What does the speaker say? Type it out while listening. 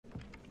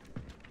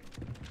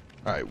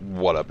Alright,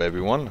 what up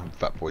everyone? I'm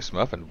Fatboy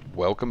Smurf and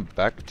welcome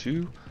back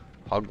to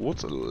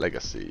Hogwarts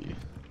Legacy.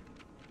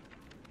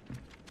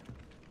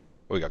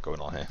 What we got going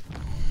on here?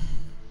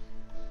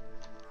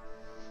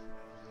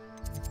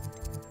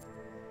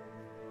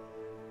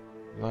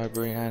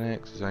 Library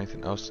Annex, is there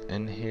anything else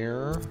in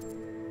here?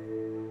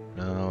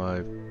 No,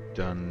 I've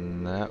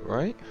done that,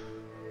 right?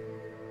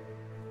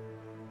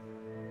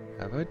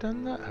 Have I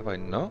done that? Have I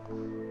not?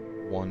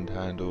 Wand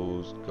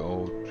handles,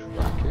 gold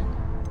trinket.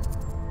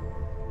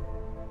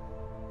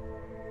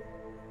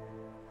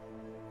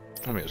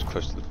 I mean, it was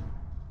close to the...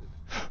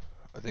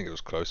 I think it was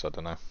close, I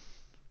don't know.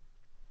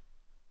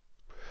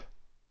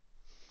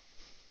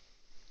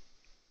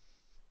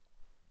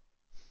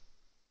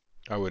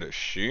 I would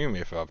assume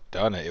if I've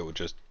done it, it would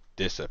just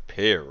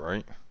disappear,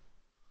 right?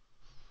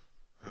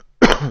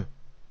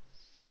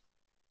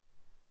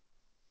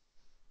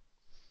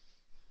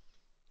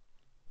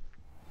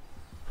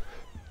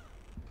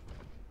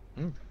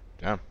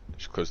 Damn,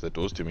 just closed their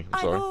doors to me,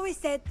 I'm sorry. I've always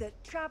said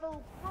that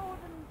travel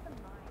broadens the mind.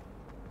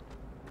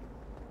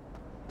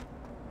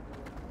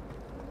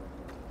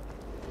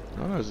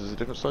 Oh, is this a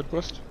different side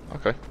quest?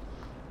 Okay.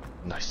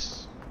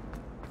 Nice.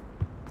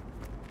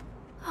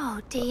 Oh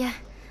dear,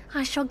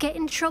 I shall get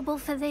in trouble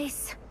for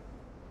this.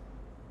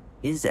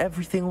 Is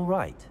everything all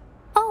right?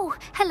 Oh,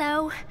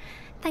 hello.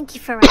 Thank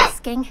you for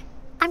asking.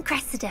 I'm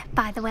Cressida,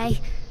 by the way,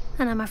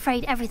 and I'm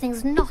afraid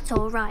everything's not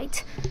all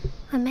right.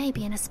 I may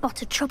be in a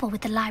spot of trouble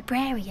with the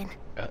librarian.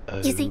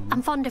 You see,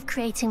 I'm fond of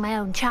creating my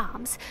own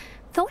charms.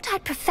 Thought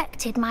I'd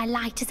perfected my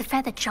light as a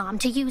feather charm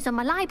to use on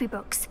my library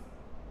books.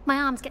 My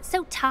arms get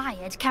so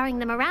tired carrying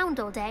them around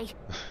all day.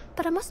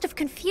 But I must have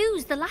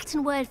confused the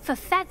Latin word for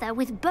feather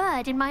with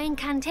bird in my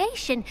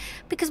incantation,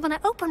 because when I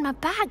opened my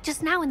bag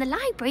just now in the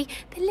library,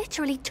 they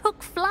literally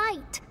took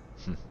flight.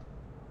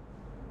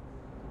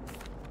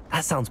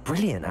 That sounds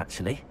brilliant,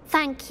 actually.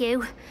 Thank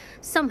you.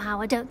 Somehow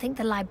I don't think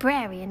the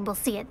librarian will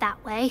see it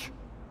that way.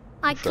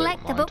 I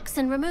collect the books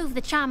and remove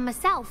the charm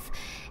myself,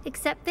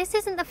 except this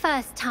isn't the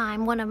first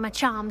time one of my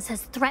charms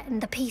has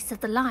threatened the peace of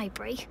the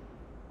library.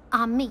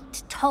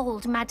 Hogsmeade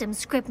told Madame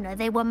Scribner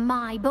they were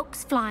my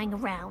books flying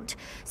around,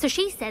 so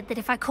she said that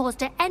if I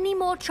caused her any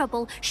more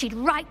trouble, she'd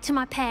write to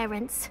my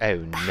parents. Oh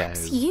no.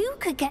 Perhaps you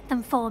could get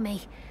them for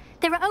me.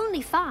 There are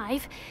only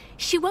 5.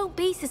 She won't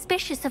be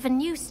suspicious of a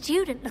new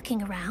student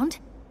looking around.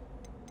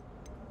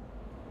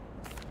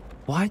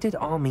 Why did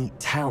Hogsmeade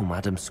tell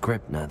Madame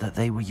Scribner that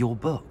they were your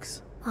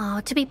books?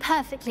 Oh, to be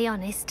perfectly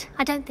honest,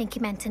 I don't think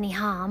he meant any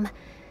harm.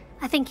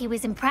 I think he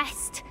was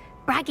impressed,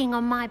 bragging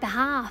on my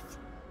behalf.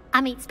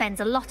 Hogsmeade spends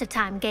a lot of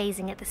time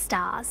gazing at the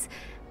stars,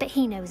 but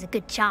he knows a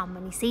good charm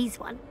when he sees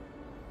one.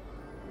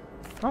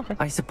 Okay.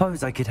 I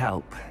suppose I could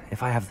help,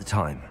 if I have the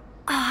time.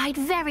 Oh, I'd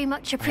very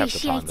much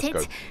appreciate it.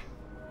 Let's go.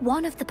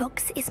 One of the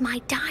books is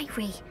my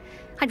diary.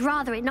 I'd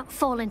rather it not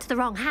fall into the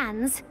wrong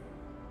hands.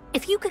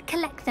 If you could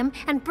collect them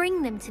and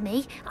bring them to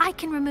me, I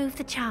can remove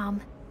the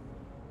charm.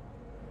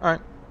 Alright.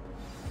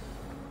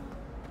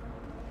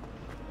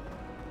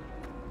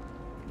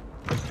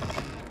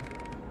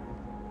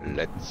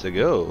 Let's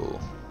go.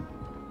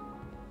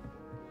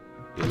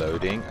 You're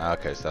loading.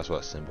 Okay, so that's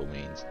what that symbol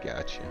means.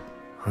 Gotcha.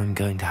 I'm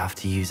going to have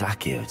to use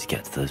Accio to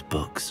get to those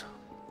books.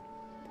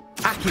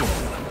 Accio!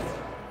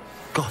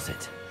 Got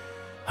it.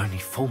 Only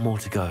 4 more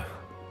to go.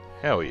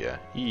 Hell yeah.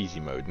 Easy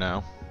mode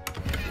now.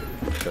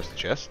 Just the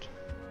chest.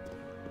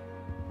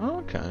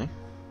 Okay.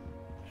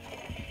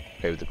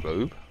 Play with the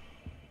globe.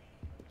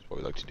 That's what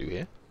we like to do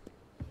here.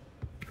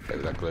 Play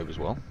with that globe as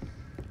well.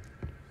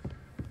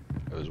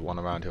 There was one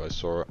around here, I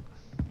saw it.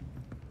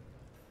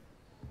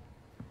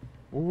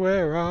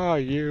 Where are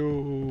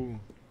you?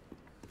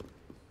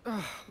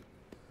 Oh,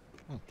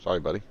 sorry,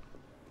 buddy.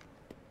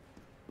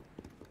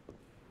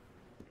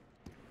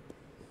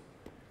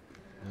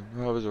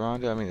 And I was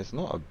around here. I mean, it's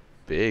not a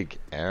big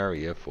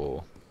area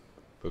for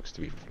books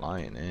to be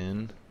flying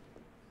in.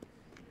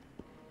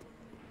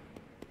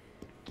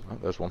 Oh,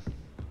 there's one.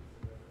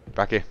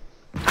 Back here.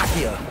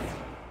 Accio!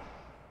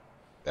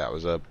 That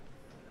was a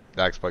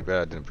lag spike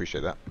there. I didn't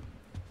appreciate that.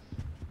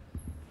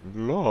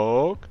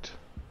 Locked.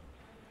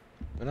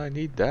 But I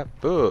need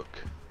that book.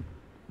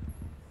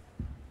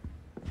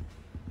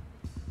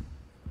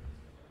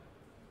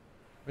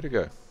 Where'd it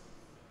go?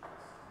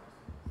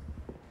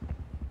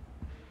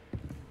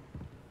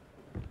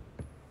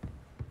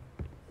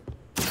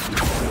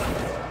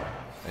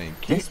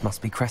 Thank you. This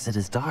must be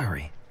Cressida's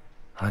diary.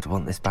 I'd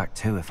want this back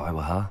too if I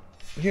were her.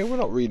 Yeah, we're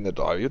not reading the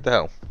diary. What the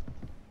hell?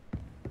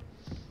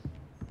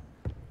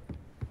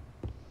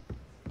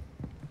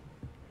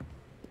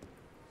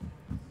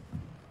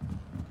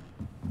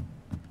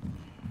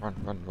 Run,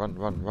 run, run,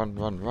 run, run,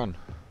 run, run.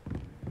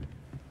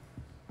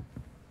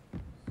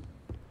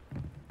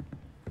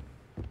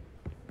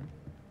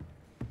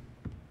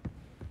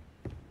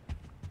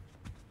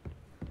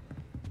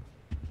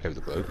 Play with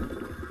the globe.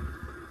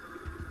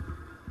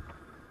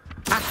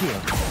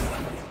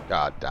 Accio!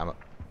 God damn it.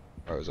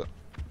 Where is it?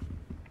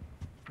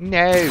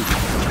 No!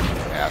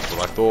 Yeah, that's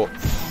what I thought.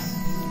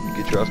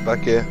 Get your ass back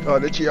here. Oh,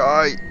 Litchi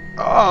Eye!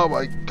 Oh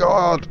my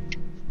god!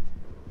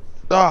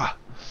 Ah!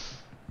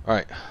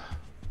 Right.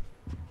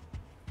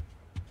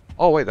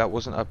 Oh wait, that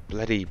wasn't a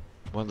bloody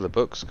one of the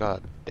books.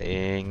 God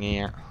dang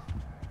it!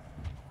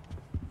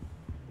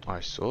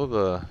 I saw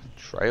the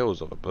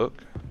trails of a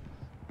book.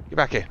 Get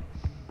back here.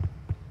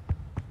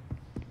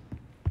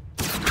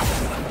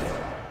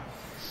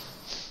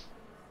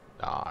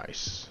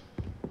 Nice.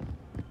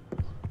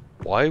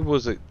 Why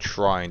was it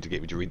trying to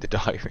get me to read the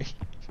diary?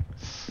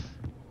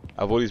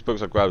 Out of all these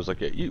books I grabbed, I was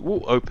like, yeah,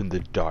 we'll open the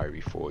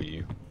diary for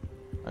you.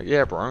 Like,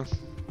 yeah, bro.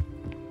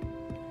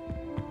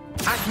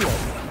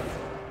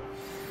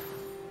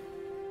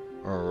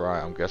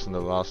 Alright, I'm guessing the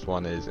last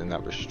one is in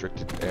that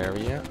restricted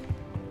area.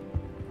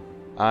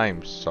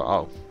 I'm so.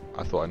 Oh,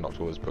 I thought I knocked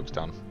all those books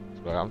down.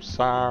 So I'm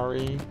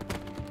sorry.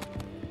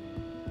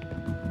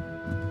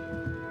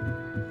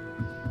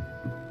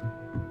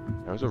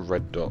 There was a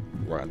red dot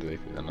right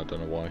underneath it, and I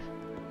don't know why.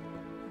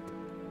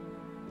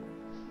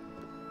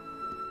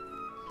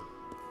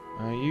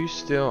 Are you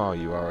still? Oh,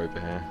 you are over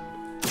here.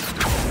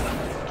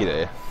 Get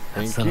here.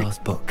 That's the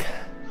last book.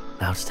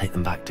 Now to take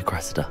them back to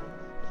Cressida.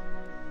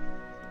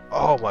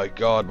 Oh my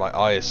god, my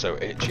eye is so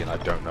itchy and I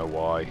don't know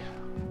why.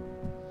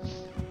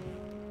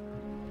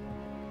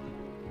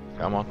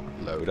 Come on,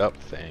 load up,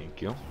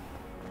 thank you.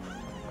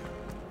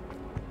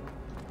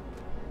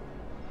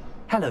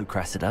 Hello,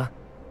 Cressida.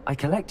 I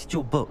collected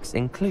your books,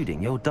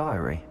 including your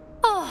diary.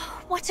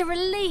 Oh, what a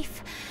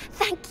relief.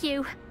 Thank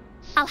you.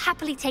 I'll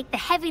happily take the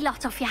heavy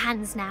lot off your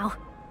hands now.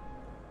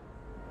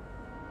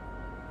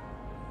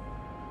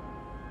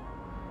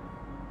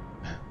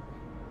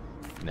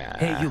 Nah.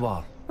 Here you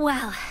are.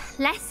 Well,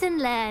 lesson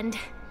learned.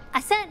 I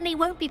certainly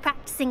won't be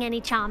practicing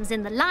any charms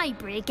in the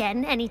library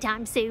again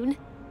anytime soon.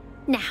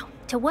 Now,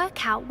 to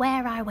work out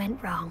where I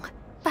went wrong.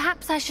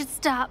 Perhaps I should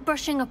start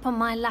brushing up on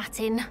my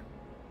Latin.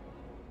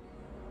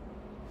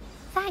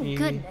 Thank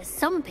goodness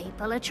some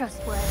people are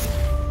trustworthy.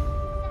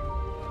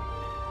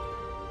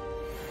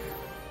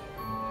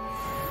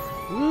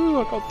 Ooh,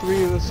 I got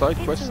 3 of the side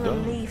quests It's a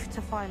done. relief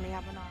to finally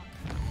have an arm.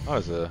 Oh,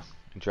 there's a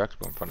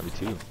interactable in front of me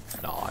too.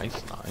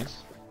 Nice,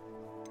 nice.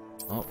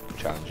 Oh,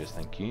 challenges,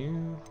 thank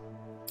you.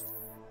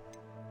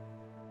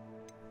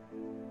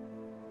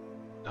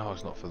 No,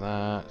 it's not for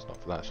that. It's not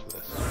for that. It's for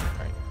this.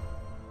 Right.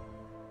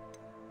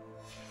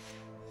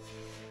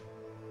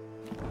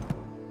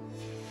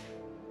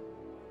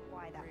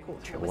 Why that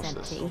portrait Okay, was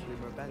what's this? empty.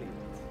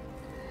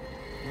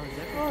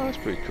 Oh, that's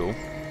pretty cool.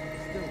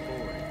 Still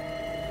boring.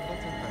 Not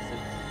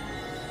impressive.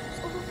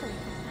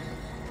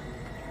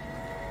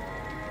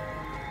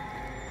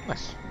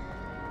 Nice.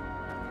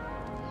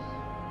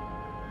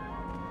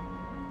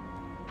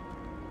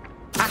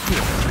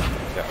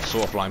 Yeah,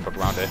 sort of flying bug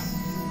around here.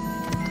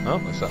 Oh,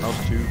 there's something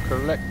else to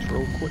collect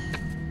real quick.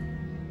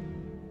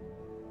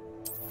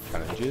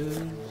 Challenges.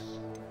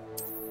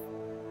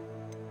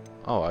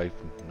 Oh, I've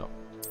not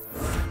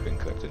been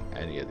collecting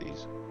any of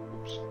these.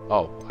 Oops.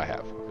 Oh, I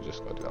have. I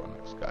just got to do that one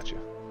next. Gotcha.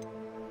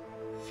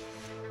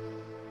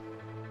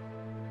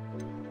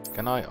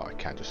 Can I? Oh, I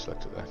can't just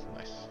select it there.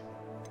 Nice.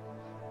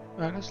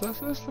 Alright, let's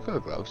look at the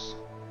gloves.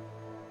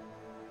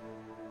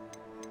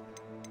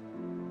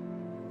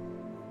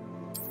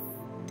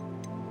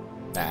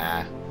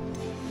 Nah.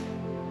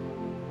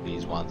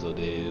 These ones will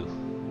do.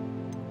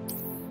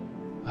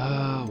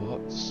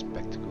 What?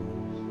 Spectacles.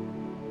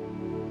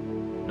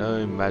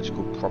 No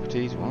magical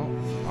properties. Well,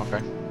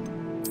 okay.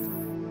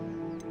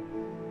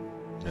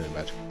 No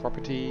magical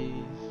properties.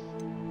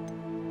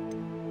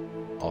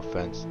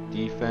 Offense,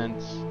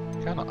 defense.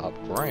 Can I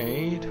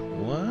upgrade?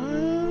 What?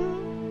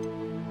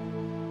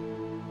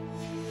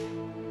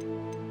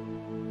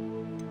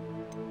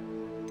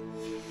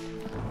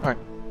 Alright.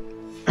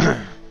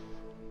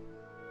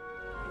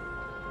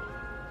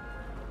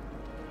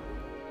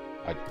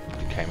 I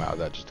came out of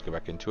that just to go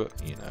back into it.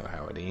 You know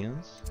how it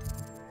is.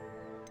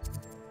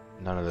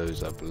 None of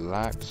those are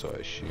black, so I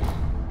assume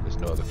there's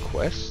no other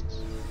quests.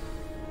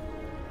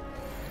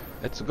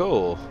 Let's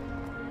go.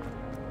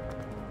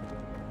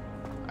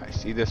 I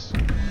see this.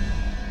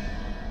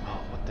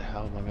 Oh, what the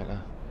hell am I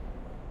gonna?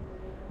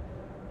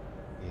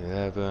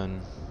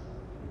 11.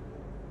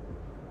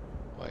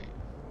 Wait.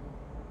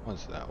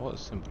 What's that? What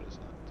symbol is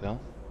that?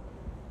 Del?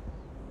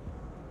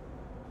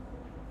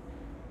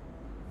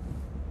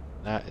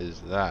 That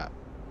is that.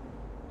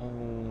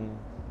 Oh.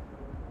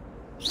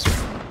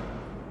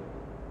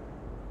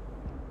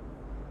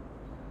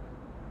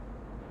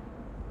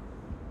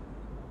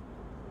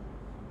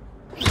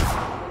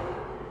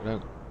 I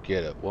don't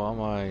get it. What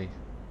am I?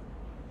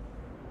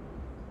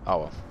 Oh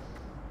well.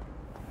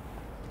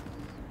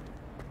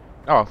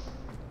 Oh well.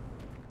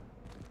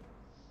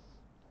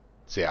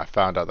 See, I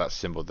found out that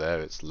symbol there.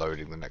 It's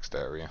loading the next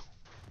area.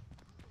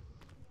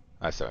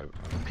 I saw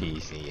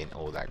PC and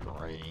all that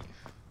great.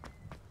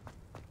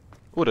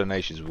 All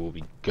donations will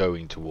be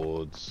going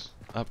towards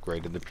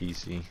upgrading the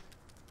PC.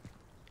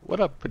 What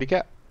up, pretty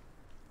cat?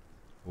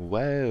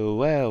 Well,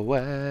 well,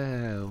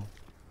 well.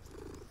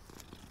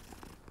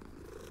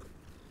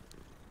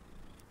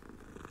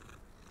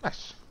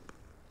 Nice.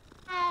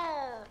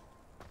 Oh,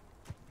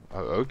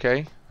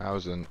 okay. That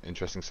was an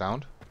interesting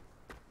sound.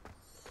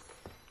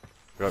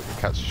 feel like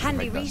the cats should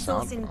Handy make that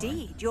resource sound.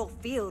 indeed, your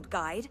field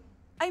guide.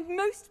 I'm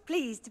most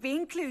pleased to be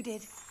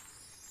included.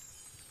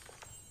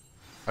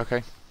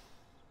 Okay.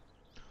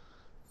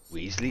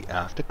 Weasley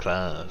after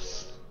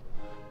class.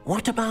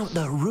 What about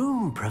the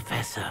room,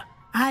 Professor?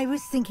 I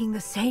was thinking the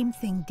same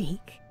thing,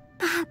 Deke.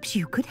 Perhaps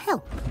you could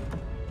help.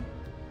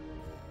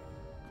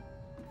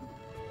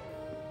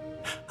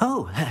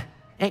 Oh,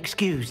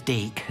 excuse,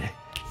 Deke.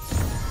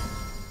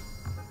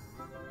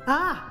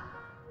 Ah,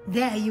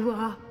 there you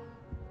are.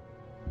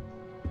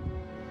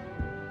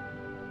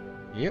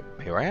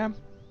 Yep, here I am.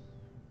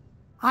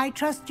 I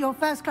trust your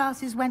first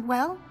classes went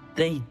well?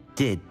 They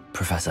did,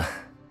 Professor.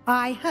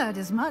 I heard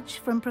as much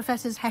from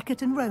Professors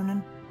Hecat and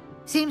Ronan.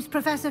 Seems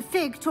Professor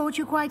Fig taught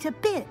you quite a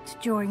bit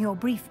during your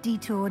brief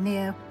detour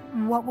near...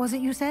 what was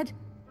it you said?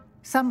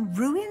 Some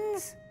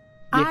ruins?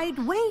 Yeah. I'd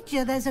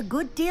wager there's a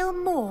good deal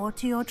more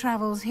to your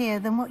travels here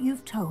than what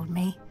you've told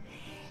me.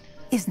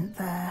 Isn't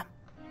there?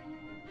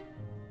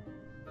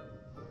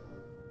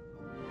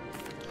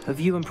 Have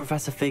you and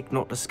Professor Fig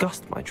not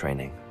discussed my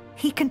training?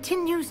 He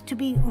continues to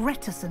be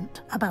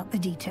reticent about the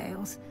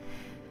details,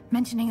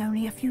 mentioning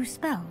only a few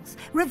spells.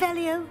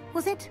 Revelio,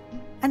 was it?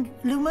 And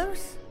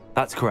Lumos?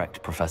 That's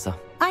correct, Professor.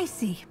 I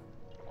see.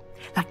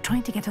 Like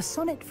trying to get a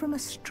sonnet from a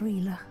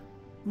streeler.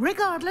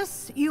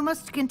 Regardless, you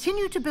must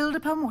continue to build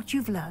upon what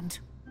you've learned.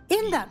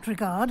 In that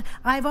regard,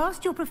 I've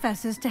asked your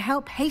professors to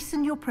help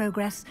hasten your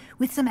progress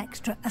with some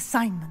extra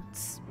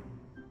assignments.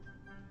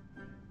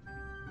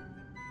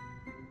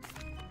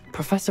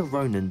 Professor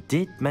Ronan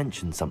did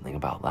mention something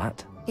about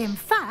that. In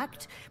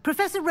fact,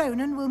 Professor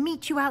Ronan will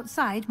meet you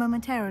outside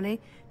momentarily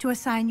to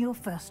assign your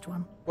first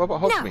one. What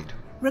about Hogsmeade? Now,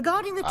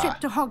 regarding the trip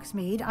to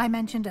Hogsmeade I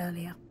mentioned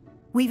earlier,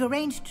 we've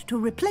arranged to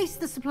replace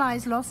the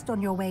supplies lost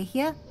on your way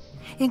here,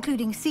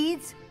 including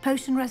seeds,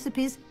 potion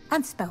recipes,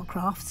 and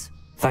spellcrafts.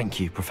 Thank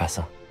you,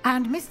 Professor.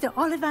 And Mr.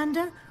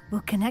 Ollivander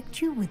will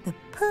connect you with the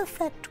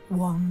perfect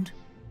wand.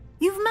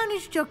 You've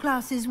managed your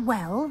classes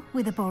well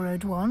with a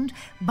borrowed wand,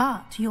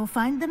 but you'll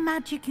find the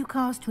magic you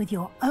cast with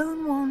your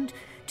own wand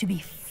to be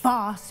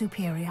far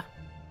superior.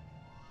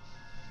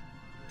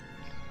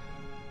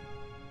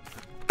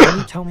 Can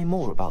you tell me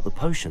more about the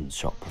potions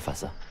shop,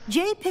 Professor?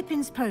 J.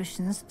 Pippin's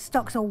Potions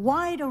stocks a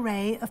wide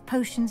array of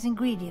potions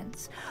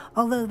ingredients,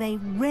 although they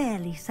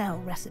rarely sell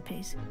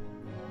recipes.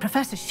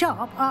 Professor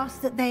Sharp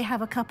asked that they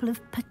have a couple of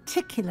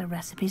particular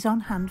recipes on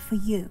hand for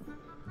you.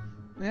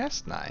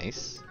 That's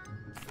nice.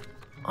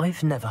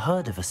 I've never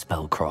heard of a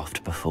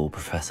spellcraft before,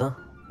 Professor.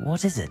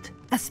 What is it?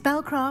 A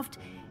spellcraft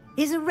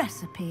is a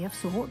recipe of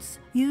sorts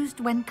used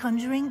when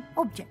conjuring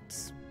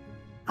objects.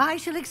 I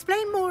shall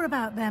explain more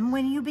about them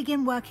when you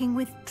begin working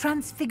with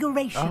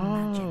transfiguration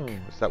magic.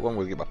 Is that one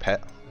where you get my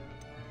pet?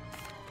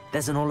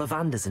 There's an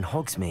Ollivander's in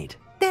Hogsmeade.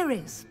 There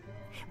is.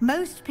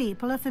 Most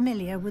people are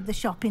familiar with the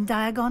shop in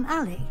Diagon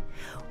Alley.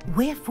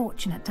 We're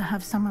fortunate to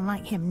have someone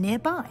like him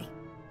nearby.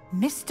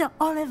 Mr.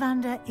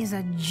 Ollivander is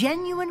a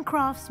genuine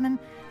craftsman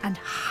and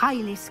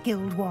highly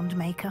skilled wand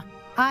maker.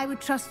 I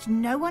would trust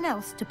no one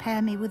else to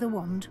pair me with a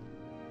wand.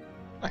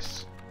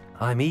 Nice.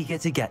 I'm eager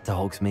to get to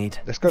Hogsmeade.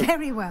 Let's go.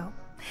 Very well.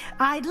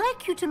 I'd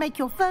like you to make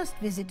your first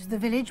visit to the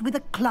village with a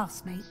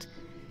classmate.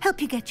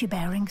 Help you get your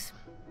bearings.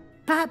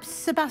 Perhaps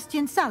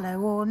Sebastian Sallow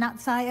or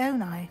Natsai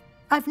Onai.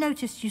 I've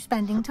noticed you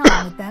spending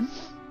time with them.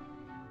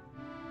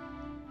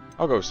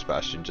 I'll go with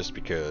Sebastian just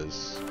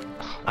because.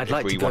 I'd if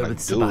like we to go wanna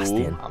with duel,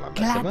 Sebastian. I'm gonna mess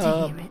Glad him to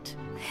up. hear it.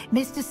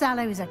 Mr.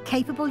 Sallow is a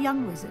capable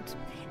young wizard,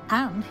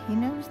 and he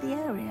knows the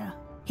area.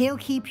 He'll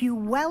keep you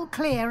well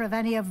clear of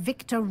any of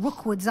Victor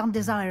Rookwood's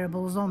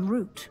undesirables en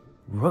route.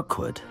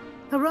 Rookwood?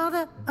 A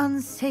rather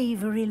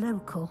unsavory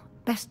local.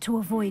 Best to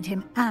avoid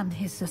him and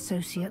his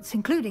associates,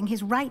 including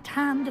his right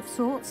hand of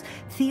sorts,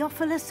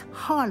 Theophilus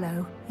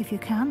Harlow, if you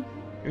can.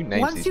 Who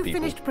names Once these you've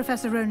people? finished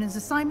Professor Ronan's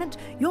assignment,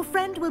 your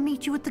friend will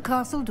meet you at the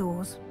castle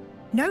doors.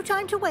 No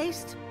time to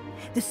waste.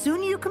 The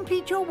sooner you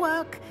complete your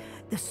work,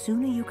 the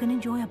sooner you can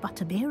enjoy a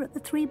butterbeer at the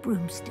Three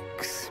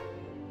Broomsticks.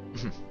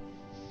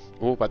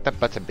 Oh, about that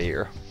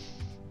butterbeer.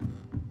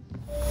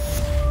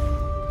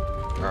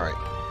 Alright,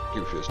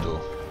 give it for this door.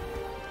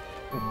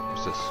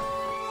 What's this?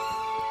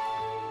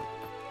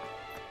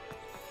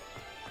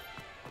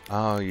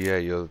 Oh yeah,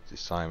 your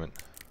assignment.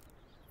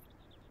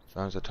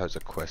 Sometimes the types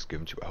of quests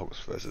given to you by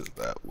Hogwarts professors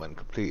that, when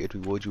completed,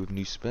 reward you with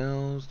new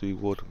spells. The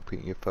reward for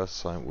completing your first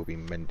assignment will be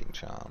Mending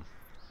Charm.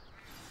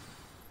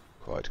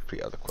 Required to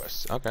complete other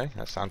quests. Okay,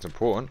 that sounds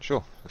important.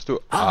 Sure, let's do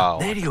it. Ah, Oh,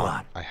 there you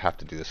are. I have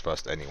to do this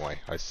first anyway.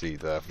 I see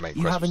the main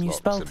You quest have a was new locked,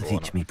 spell to symbol on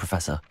teach it. me,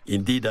 Professor.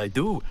 Indeed I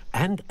do,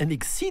 and an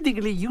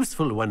exceedingly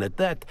useful one at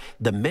that.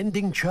 The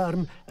mending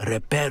charm,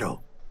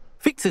 Reparo.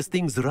 Fixes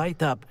things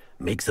right up,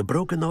 makes a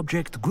broken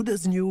object good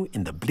as new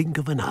in the blink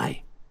of an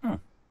eye.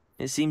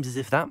 It seems as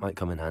if that might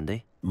come in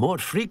handy. More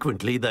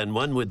frequently than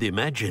one would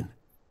imagine.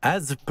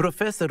 As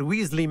Professor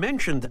Weasley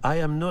mentioned, I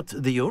am not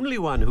the only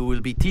one who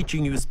will be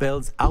teaching you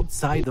spells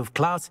outside of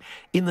class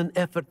in an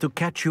effort to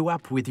catch you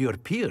up with your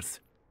peers.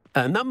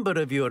 A number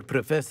of your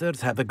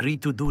professors have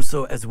agreed to do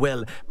so as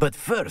well, but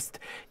first,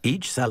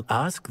 each shall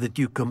ask that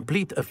you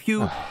complete a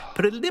few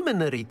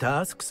preliminary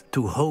tasks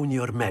to hone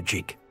your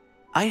magic.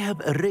 I have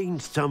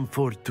arranged some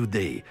for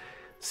today.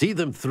 See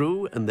them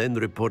through and then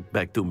report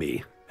back to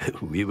me.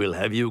 We will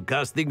have you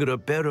casting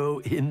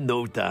Reparo in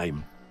no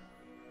time.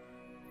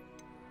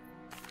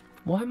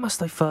 Why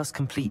must I first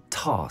complete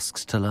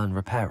tasks to learn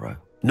Reparo?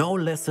 No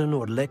lesson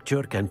or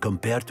lecture can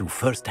compare to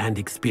first-hand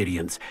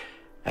experience,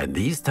 and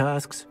these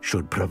tasks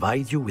should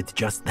provide you with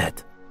just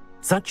that.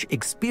 Such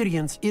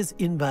experience is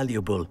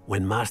invaluable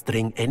when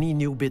mastering any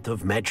new bit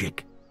of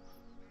magic.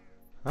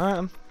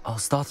 I'll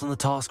start on the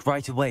task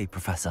right away,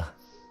 Professor.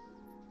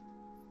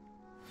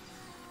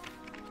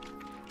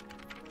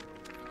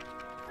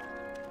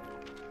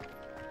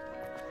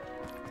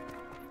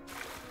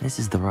 This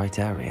is the right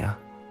area.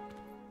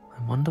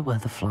 I wonder where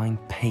the flying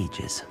page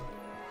is.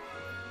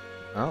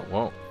 Oh,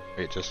 well,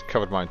 it just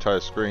covered my entire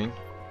screen.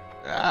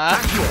 Ah!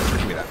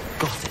 Give me that.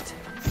 Got it.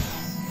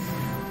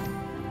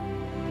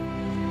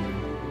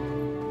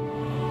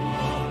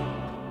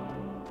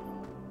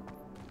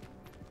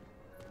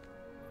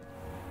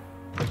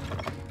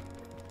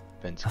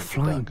 A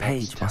flying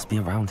page must be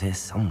around here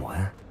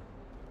somewhere.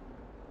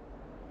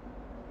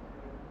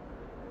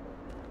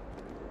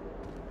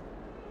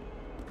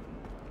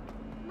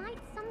 Might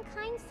some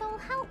kind soul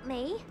help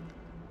me?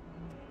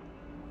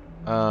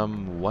 One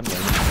moment.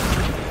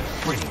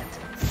 Brilliant.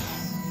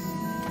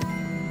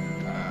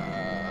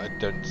 I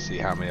don't see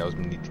how many I was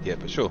going to need to get,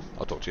 but sure,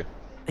 I'll talk to you.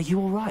 Are you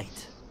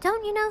alright?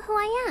 Don't you know who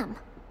I am?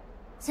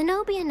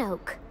 Zenobia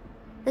Noak,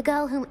 the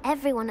girl whom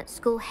everyone at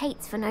school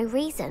hates for no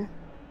reason.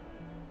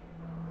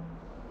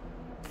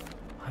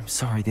 I'm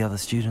sorry the other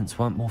students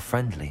weren't more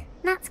friendly.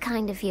 That's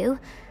kind of you.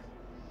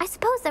 I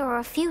suppose there are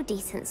a few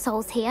decent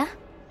souls here.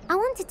 I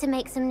wanted to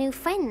make some new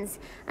friends,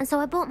 and so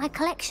I brought my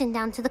collection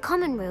down to the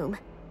common room.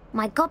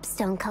 My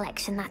gobstone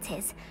collection, that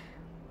is.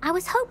 I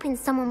was hoping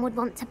someone would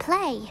want to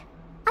play.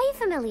 Are you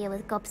familiar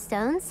with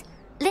gobstones?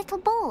 Little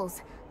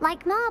balls,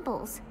 like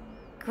marbles.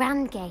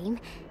 Grand game.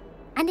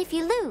 And if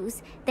you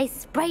lose, they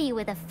spray you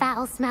with a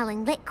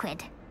foul-smelling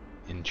liquid.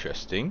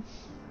 Interesting.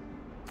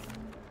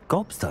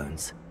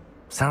 Gobstones?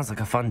 Sounds like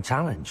a fun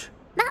challenge.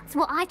 That's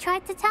what I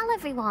tried to tell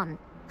everyone.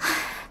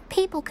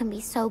 People can be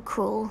so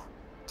cruel.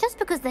 Just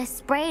because they're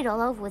sprayed all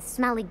over with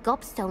smelly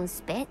gobstone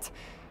spit,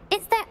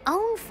 it's their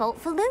own fault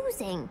for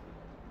losing.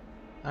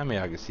 I mean,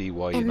 I can see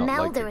why you're not like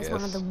Imelda this. is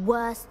one of the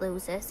worst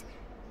losers.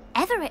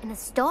 Everett and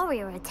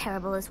Astoria are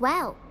terrible as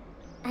well.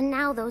 And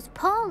now those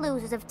poor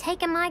losers have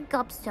taken my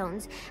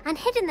gobstones and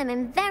hidden them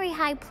in very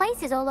high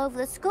places all over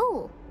the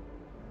school.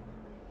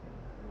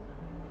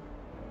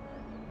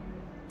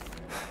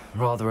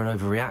 Rather an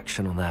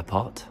overreaction on their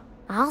part.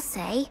 I'll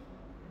say.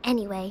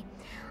 Anyway,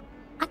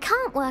 I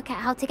can't work out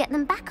how to get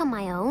them back on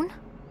my own.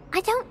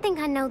 I don't think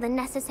I know the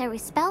necessary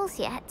spells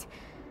yet.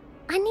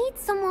 I need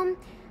someone,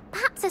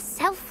 perhaps a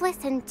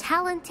selfless and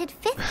talented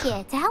fifth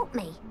year to help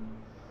me.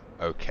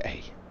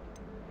 Okay.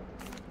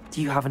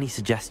 Do you have any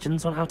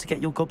suggestions on how to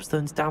get your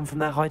gobstones down from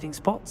their hiding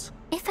spots?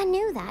 If I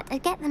knew that,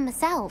 I'd get them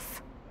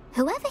myself.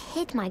 Whoever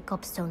hid my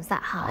gobstones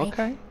that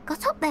high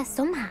got up there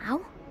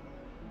somehow.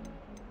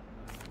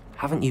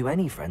 Haven't you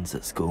any friends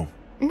at school?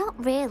 Not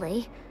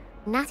really.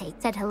 Natty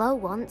said hello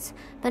once,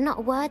 but not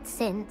a word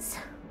since.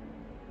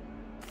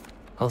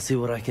 I'll see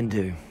what I can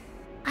do.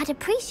 I'd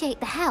appreciate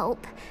the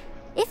help.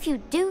 If you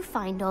do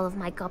find all of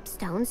my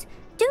gobstones,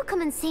 do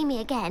come and see me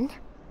again.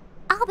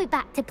 I'll be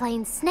back to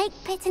playing Snake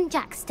Pit and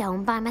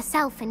Jackstone by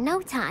myself in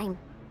no time.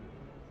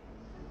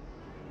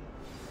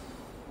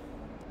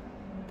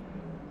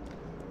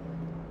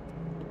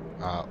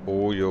 Are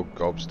all your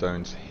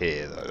gobstones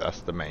here, though? That's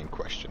the main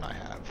question I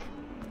have.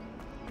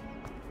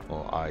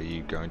 Or are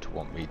you going to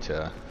want me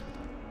to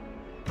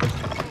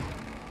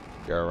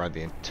go around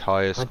the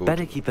entire school? I'd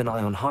better keep an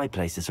eye on high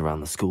places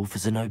around the school for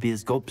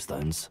Zenobia's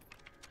gobstones.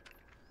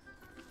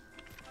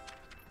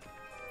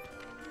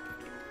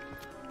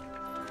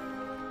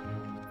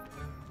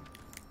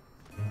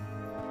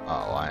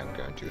 Oh, I am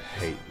going to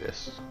hate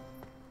this.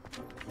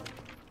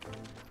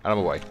 And I'm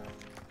away.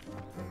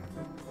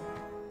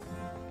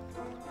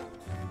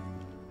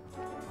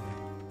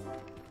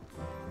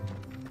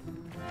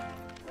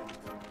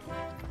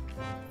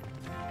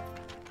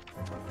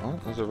 Oh,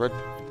 there's a red...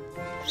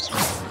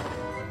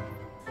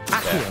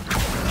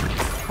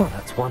 Accio! Well,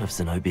 that's one of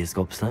Zenobia's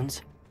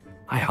gobstones.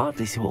 I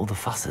hardly see what all the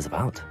fuss is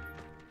about.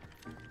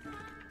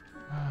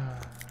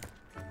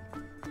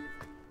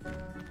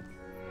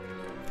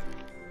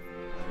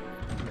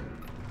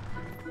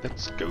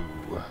 Let's go.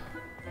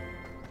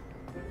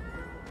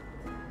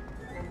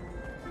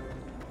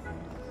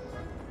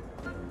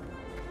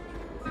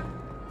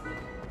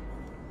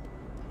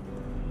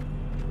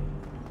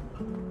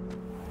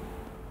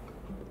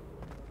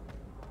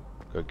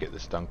 Go get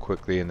this done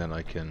quickly and then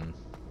I can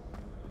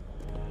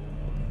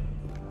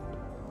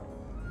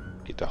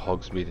get to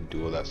Hogsmeade and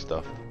do all that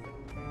stuff.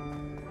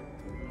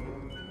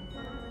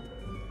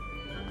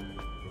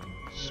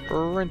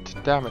 Sprint,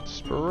 damn it,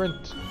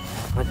 sprint!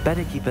 I'd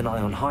better keep an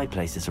eye on high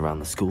places around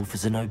the school for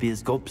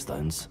Zenobia's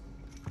gobstones.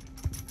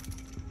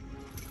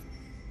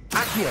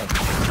 Accio.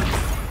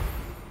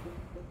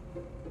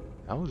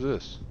 How was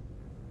this?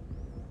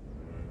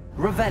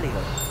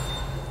 Revelio.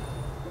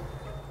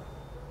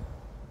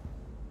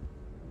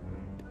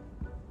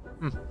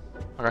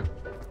 Okay.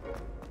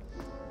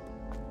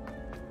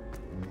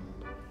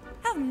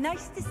 How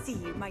nice to see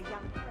you, my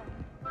young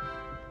friend.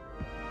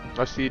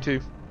 I see you too.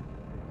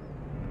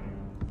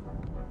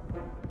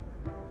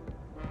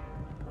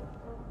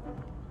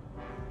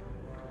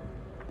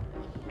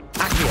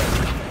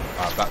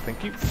 Accio. That,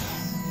 thank you.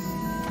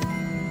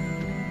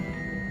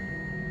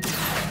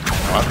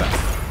 Alright then.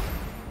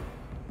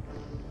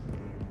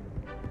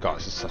 God,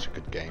 this is such a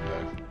good game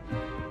though.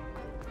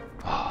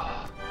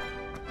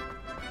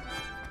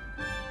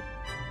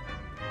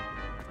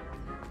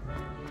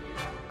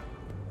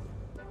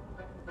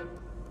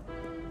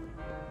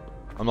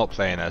 I'm not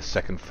playing a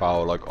second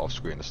file like off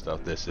screen and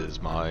stuff. This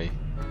is my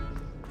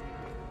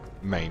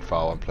main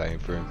file I'm playing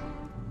through.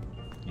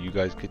 You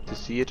guys get to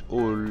see it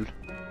all.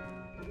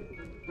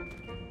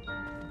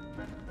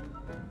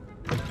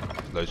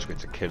 Load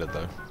screens are killer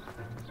though.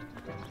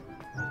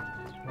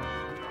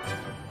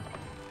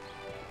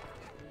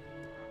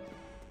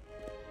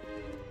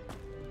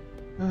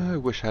 I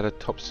wish I had a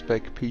top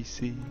spec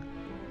PC.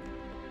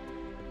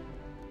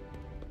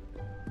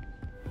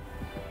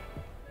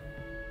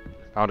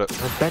 Found it.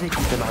 I'd better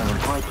keep an eye on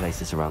high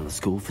places around the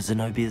school for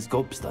Zenobia's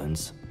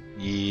gobstones.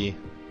 Yeah,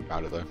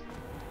 found it though.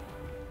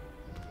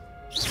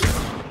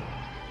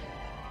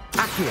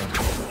 Accio.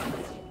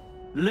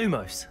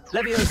 Lumos.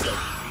 Levioso.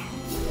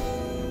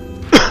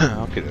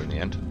 I'll get it in the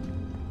end.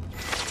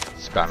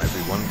 Spam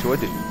everyone until I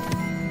do.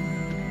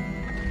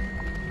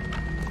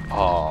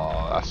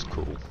 Oh, that's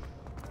cool.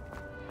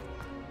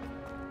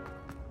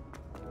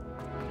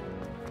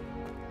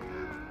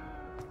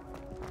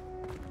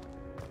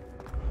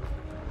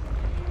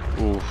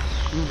 Oof.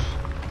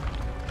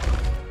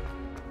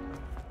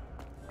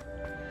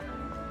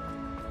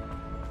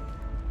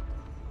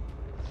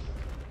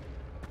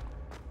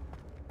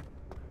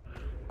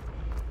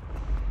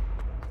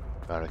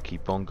 Gotta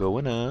keep on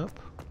going up.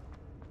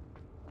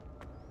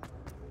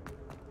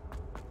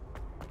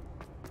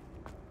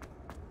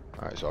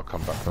 Alright, so I'll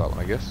come back for that one,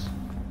 I guess.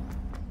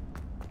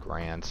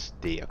 Grand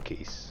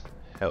staircase.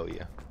 Hell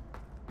yeah.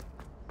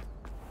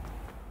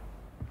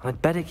 I'd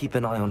better keep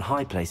an eye on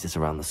high places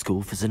around the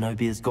school for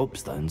Zenobia's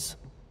gobstones.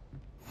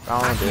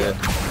 Found it.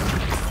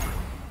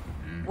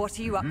 What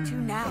are you up to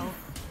now?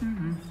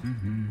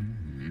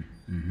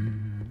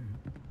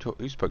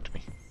 Who spoke to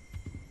me?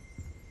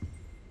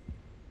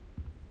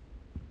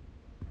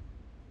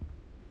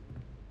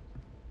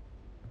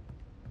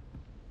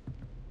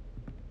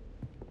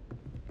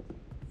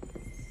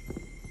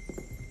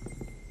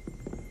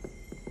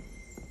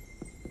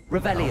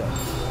 Revelio.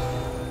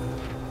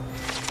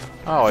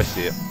 Oh, I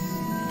see it.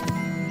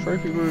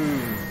 Trophy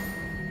room.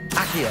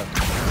 Accio.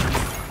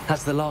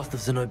 That's the last of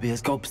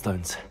Zenobia's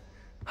gobstones.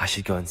 I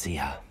should go and see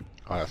her.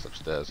 Oh, that's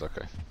upstairs,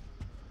 okay.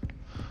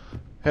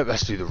 Yep,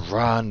 let's do the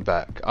run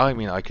back. I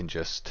mean, I can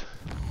just...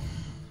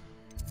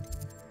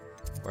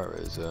 Where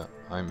is it?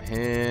 I'm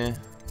here.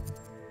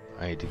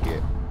 I need to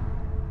get...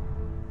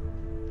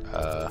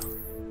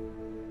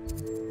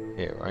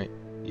 Here, right?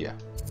 Yeah.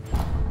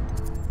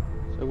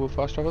 So we'll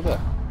fast travel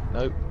there.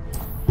 Nope.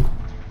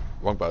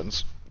 Wrong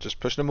buttons. Just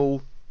pushing them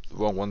all. The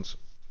wrong ones.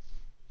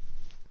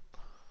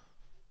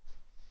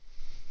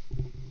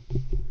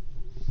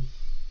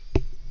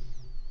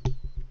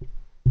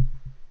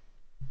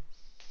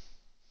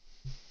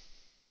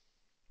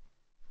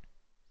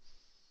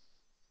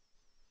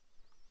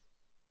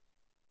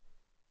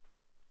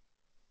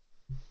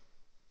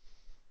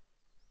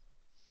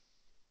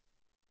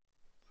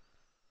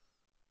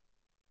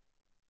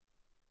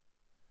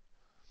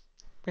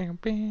 Bow,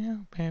 bow,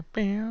 bow,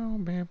 bow,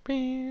 bow,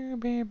 bow,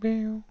 bow,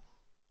 bow.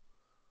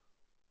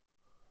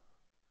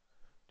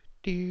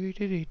 Do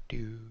do do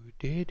do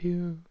do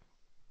do.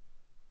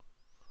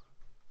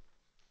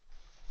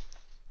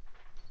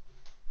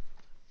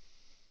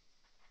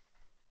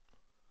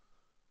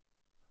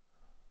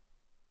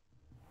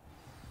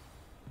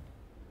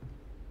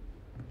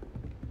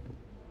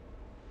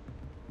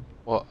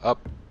 What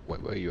up?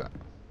 Wait, where are you at?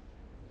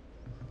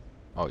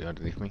 Oh, you're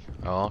underneath me?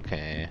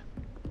 Okay.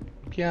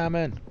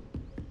 Coming.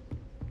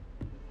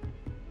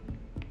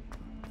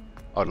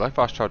 Oh, did I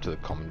fast travel to the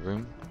common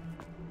room?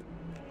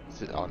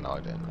 Is it? Oh no, I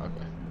didn't.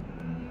 Okay.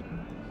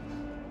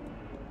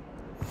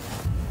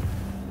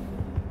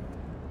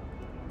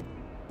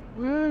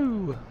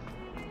 Woo!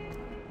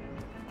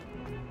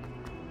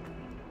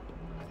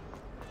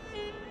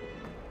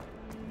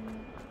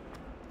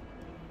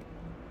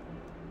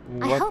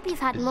 I hope you've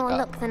had more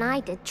luck than I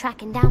did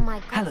tracking down my...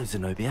 Hello,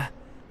 Zenobia.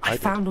 I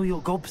found all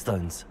your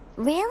gobstones.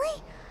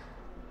 Really?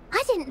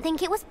 I didn't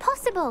think it was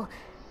possible.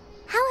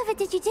 However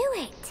did you do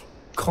it?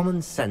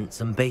 Common sense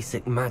and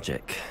basic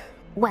magic.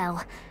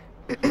 Well,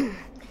 may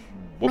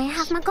I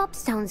have my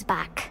gobstones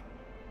back?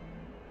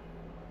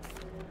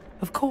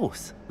 Of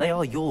course. They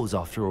are yours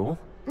after all.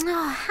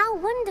 Oh, how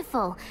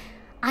wonderful.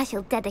 I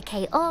shall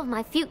dedicate all of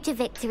my future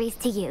victories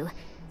to you.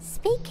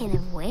 Speaking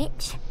of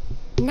which,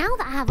 Now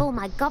that I have all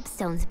my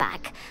gobstones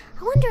back,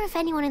 I wonder if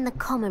anyone in the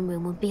common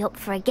room would be up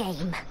for a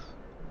game.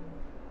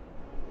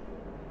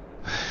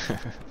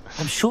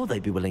 I'm sure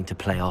they'd be willing to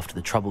play after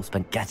the trouble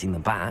spent getting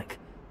them back.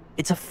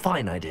 It's a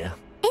fine idea.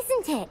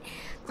 Isn't it?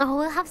 Oh,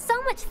 we'll have so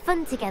much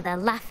fun together,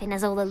 laughing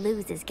as all the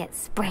losers get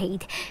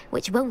sprayed,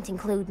 which won't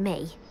include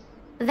me.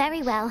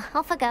 Very well,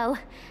 off I go.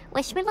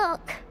 Wish me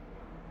luck.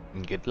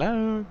 Good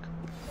luck.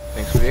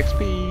 Thanks for the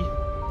XP.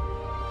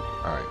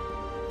 Alright.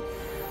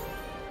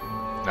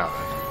 Now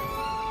then.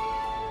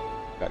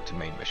 Back to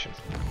main mission.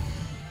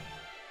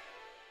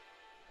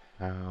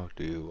 How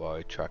do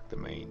I track the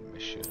main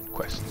mission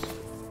quests?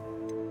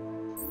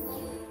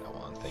 That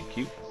one, thank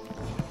you.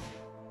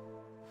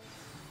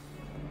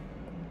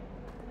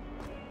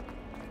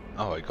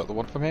 Oh, I got the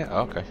one from here?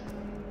 Oh, okay.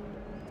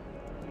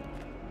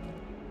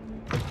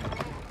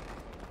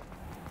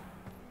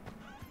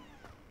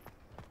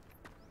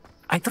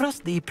 I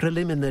trust the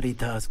preliminary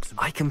tasks.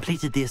 I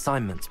completed the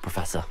assignments,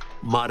 Professor.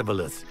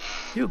 Marvelous.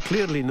 You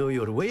clearly know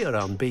your way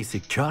around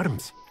basic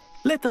charms.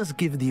 Let us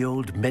give the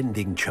old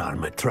mending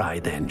charm a try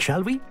then,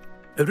 shall we?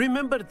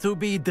 Remember to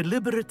be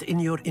deliberate in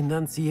your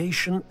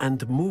enunciation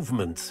and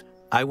movements.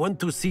 I want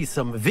to see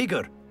some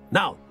vigor.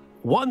 Now,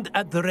 wand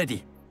at the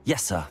ready.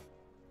 Yes, sir.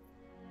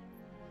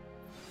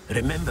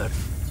 Remember,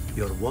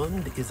 your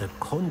wand is a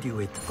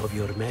conduit of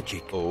your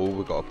magic. Oh,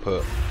 we gotta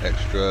put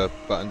extra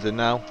buttons in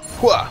now.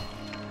 Hwah!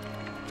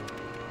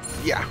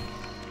 Yeah.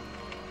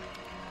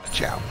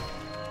 Ciao.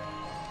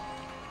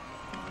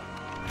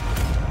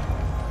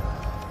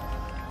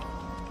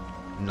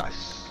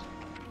 Nice.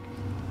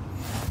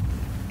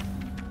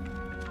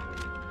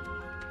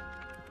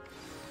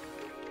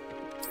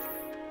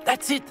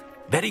 That's it.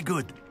 Very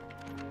good.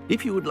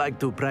 If you would like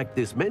to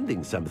practice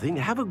mending something,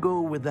 have a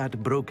go with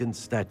that broken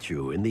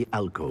statue in the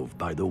alcove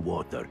by the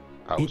water.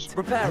 It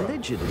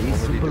allegedly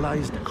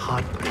symbolized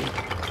heartbreak.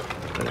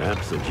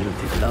 Perhaps a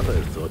jilted lover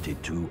thought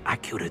it too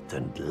accurate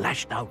and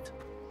lashed out.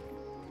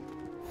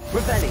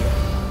 Rebellion.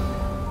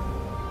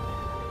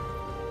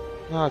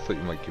 Oh, I thought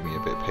you might give me a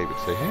bit of paper to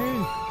say,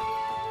 hey.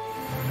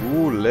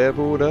 Ooh,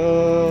 leveled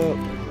up.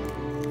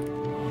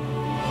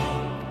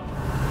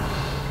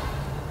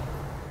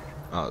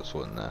 Oh, there's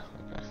one there.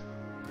 Okay.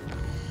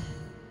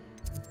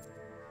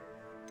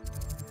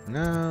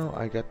 Now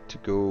I got to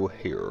go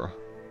here.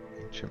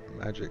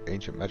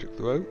 Ancient magic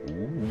throw.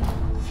 Ooh.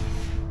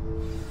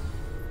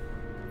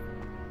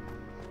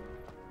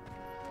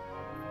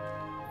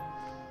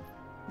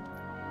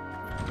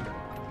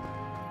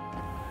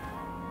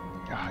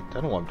 I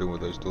don't know what I'm doing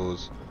with those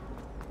doors.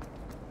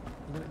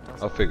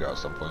 I'll figure out at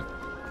some point.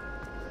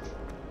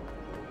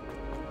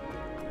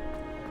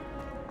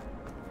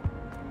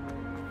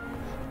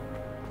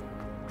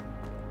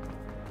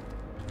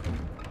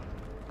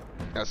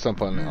 At some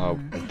point, I'll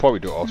probably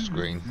do it off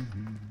screen.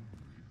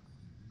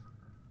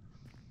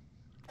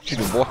 She's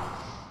doing what?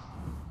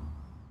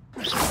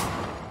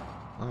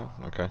 Oh,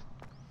 okay.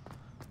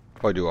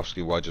 Probably do off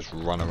screen while I just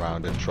run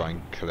around and try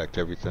and collect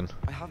everything.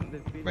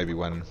 Maybe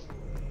when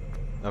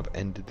I've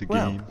ended the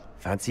game.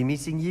 Fancy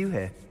meeting you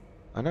here.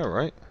 I know,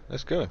 right?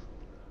 Let's go.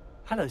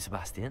 Hello,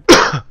 Sebastian.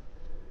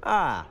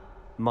 Ah,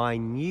 my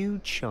new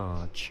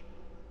charge.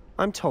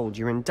 I'm told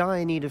you're in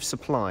dire need of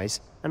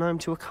supplies, and I'm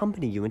to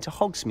accompany you into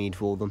Hogsmeade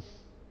for them.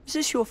 Is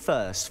this your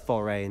first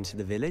foray into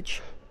the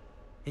village?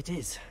 It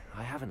is.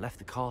 I haven't left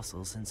the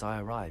castle since I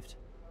arrived.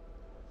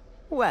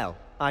 Well,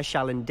 I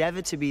shall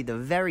endeavour to be the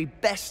very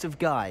best of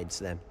guides,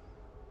 then.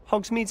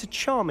 Hogsmeade's a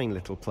charming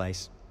little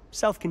place.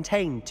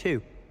 Self-contained,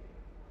 too.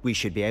 We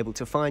should be able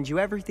to find you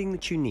everything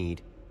that you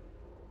need.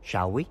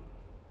 Shall we?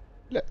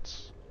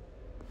 Let's.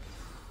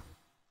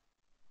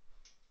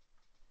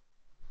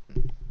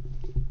 You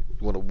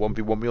want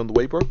to 1v1 me on the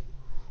way, bro?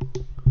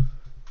 You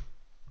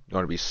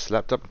want to be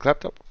slapped up and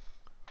clapped up?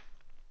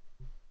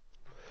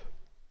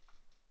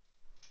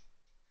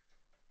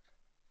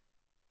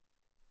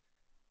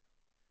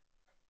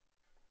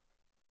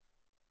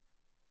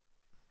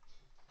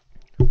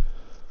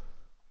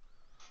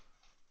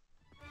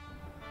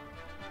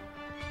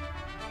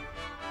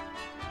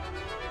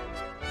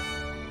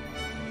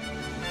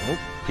 Oh,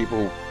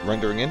 people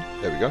rendering in.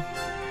 There we go.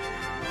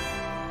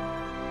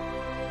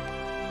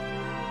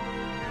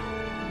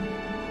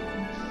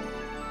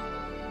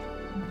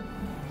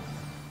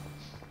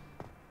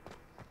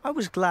 I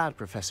was glad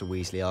Professor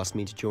Weasley asked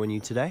me to join you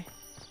today.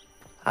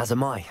 As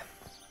am I.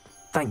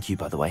 Thank you,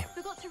 by the way.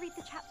 Forgot to read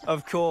the chapter.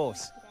 Of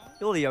course.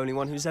 You're the only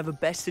one who's ever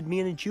bested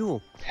me in a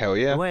duel. Hell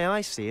yeah. The way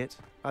I see it,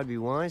 I'd be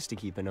wise to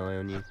keep an eye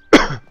on you.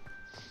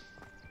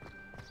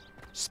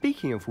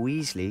 Speaking of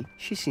Weasley,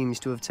 she seems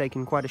to have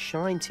taken quite a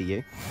shine to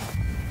you.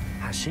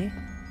 Has she?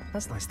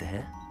 That's nice to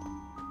hear.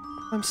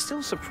 I'm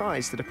still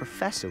surprised that a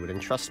professor would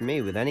entrust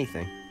me with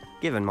anything,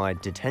 given my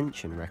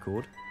detention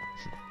record.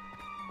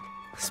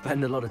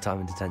 Spend a lot of time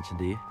in detention,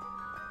 do you?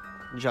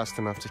 Just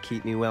enough to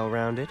keep me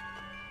well-rounded.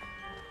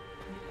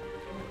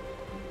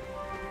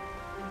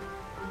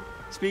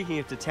 Speaking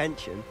of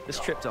detention, this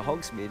trip to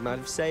Hogsmeade might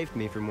have saved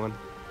me from one.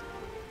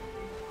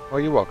 Well,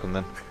 you're welcome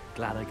then.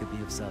 Glad I could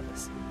be of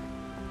service.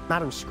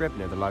 Madam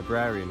Scribner, the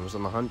librarian, was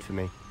on the hunt for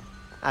me,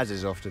 as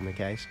is often the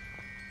case.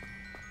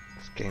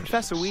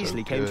 Professor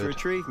Weasley came to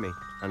retrieve me,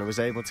 and I was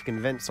able to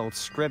convince old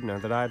Scribner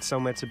that I had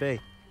somewhere to be.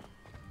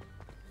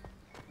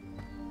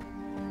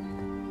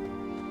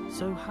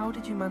 So how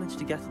did you manage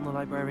to get on the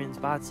librarian's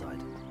bad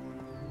side?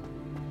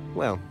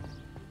 Well,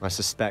 I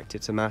suspect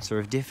it's a matter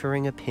of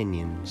differing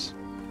opinions.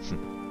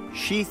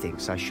 She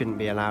thinks I shouldn't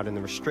be allowed in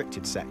the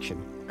restricted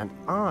section, and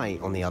I,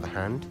 on the other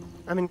hand,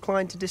 am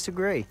inclined to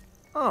disagree.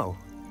 Oh,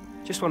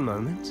 just one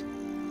moment.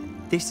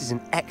 This is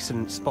an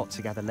excellent spot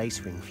to gather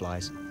lacewing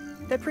flies.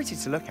 They're pretty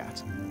to look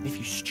at. If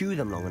you stew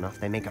them long enough,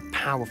 they make a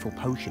powerful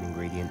potion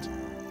ingredient.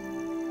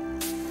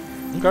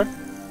 Okay.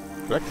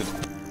 Collected.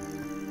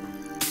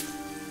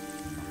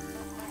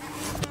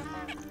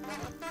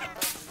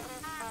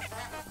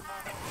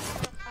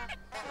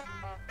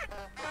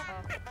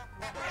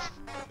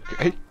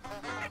 Okay.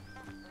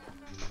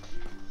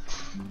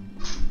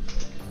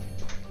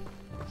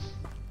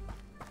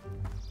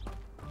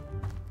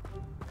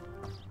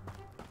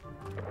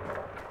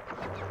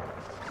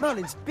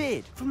 Merlin's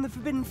beard from the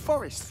Forbidden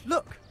Forest.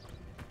 Look.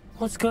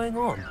 What's going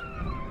on?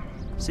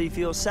 See for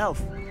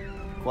yourself.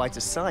 Quite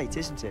a sight,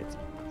 isn't it?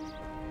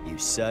 You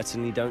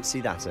certainly don't see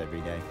that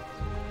every day.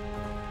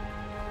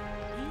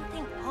 Do you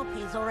think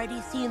Poppy's already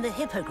seen the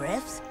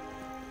hippogriffs?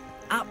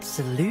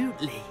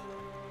 Absolutely.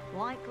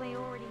 Likely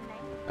already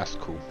named. That's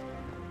cool.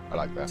 I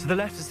like that. To the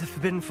left is the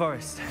Forbidden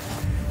Forest.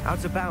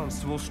 Out of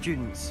bounds to all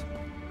students.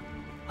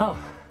 Oh,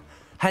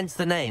 hence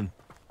the name.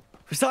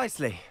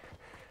 Precisely.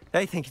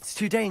 They think it's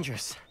too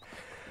dangerous.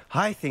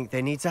 I think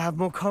they need to have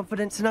more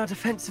confidence in our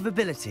defensive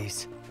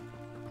abilities.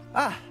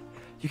 Ah,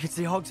 you can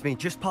see Hogsmeade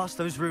just past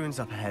those ruins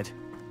up ahead.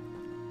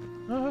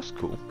 Oh, that's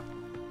cool.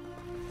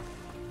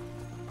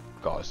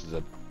 God, this is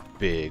a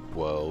big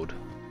world.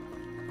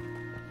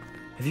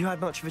 Have you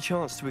had much of a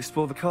chance to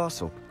explore the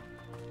castle?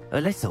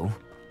 A little.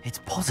 It's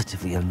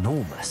positively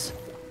enormous.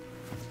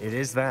 It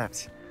is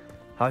that.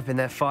 I've been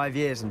there 5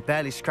 years and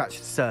barely scratched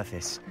the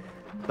surface.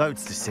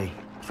 Loads to see,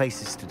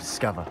 places to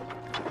discover.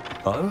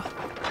 Oh?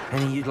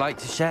 Any you'd like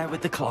to share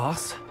with the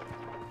class?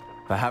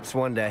 Perhaps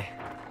one day.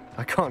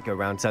 I can't go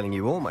around telling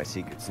you all my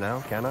secrets now,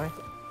 can I?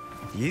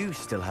 You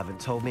still haven't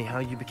told me how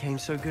you became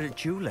so good at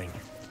dueling.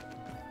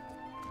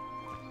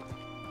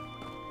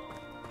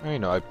 You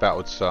know, I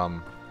battled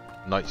some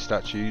knight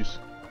statues.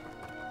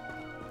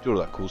 Do all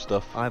that cool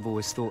stuff. I've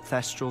always thought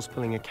Thestrals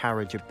pulling a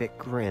carriage a bit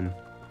grim.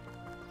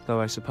 Though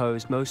I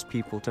suppose most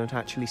people don't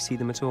actually see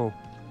them at all.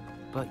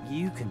 But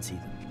you can see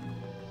them.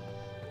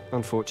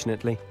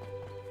 Unfortunately.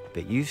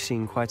 But you've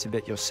seen quite a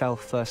bit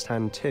yourself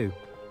firsthand too.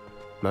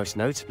 Most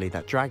notably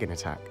that dragon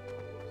attack.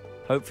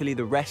 Hopefully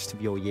the rest of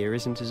your year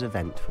isn't as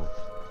eventful.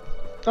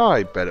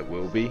 I bet it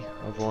will be,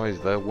 otherwise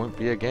there won't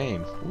be a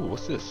game. Ooh,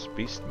 what's this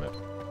beast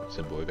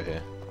symbol over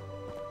here?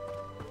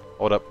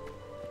 Hold up.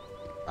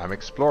 I'm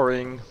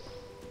exploring.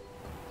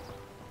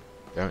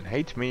 Don't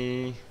hate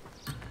me.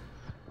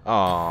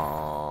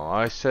 Ah,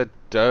 I said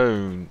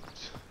don't.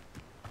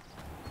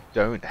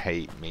 Don't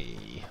hate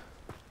me.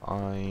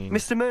 Fine.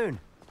 Mr.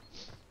 Moon!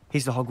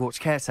 He's the Hogwarts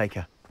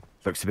caretaker.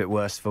 Looks a bit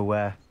worse for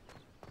wear.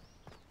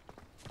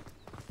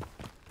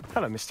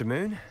 Hello, Mr.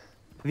 Moon.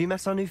 Have you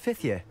met our new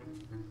 5th year?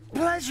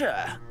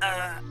 Pleasure.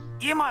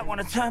 You might want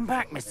to turn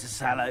back, Mr.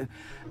 Sallow.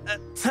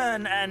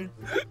 Turn and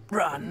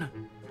run.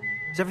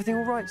 Is everything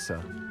all right,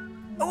 sir?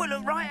 Oh,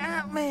 look right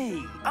at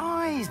me.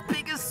 Eyes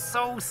big as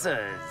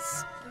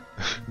saucers.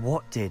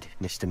 What did,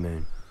 Mr.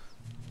 Moon?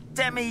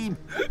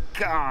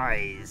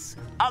 Demi-guys.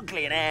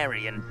 Ugly and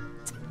airy and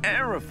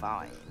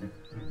terrifying.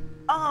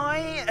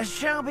 I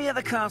shall be at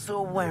the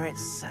castle where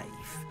it's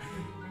safe.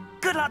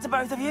 Good luck to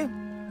both of you.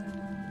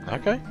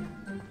 Okay.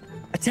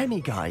 A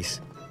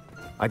demi-guise?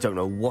 I don't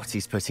know what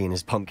he's putting in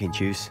his pumpkin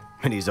juice,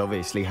 but he's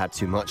obviously had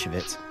too much of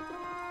it.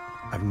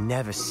 I've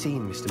never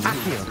seen Mr.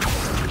 Moon.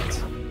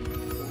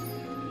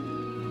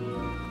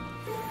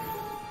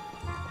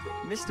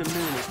 Mr.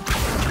 Moon is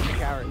a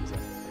character.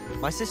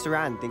 My sister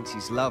Anne thinks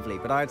he's lovely,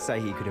 but I'd say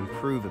he could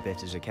improve a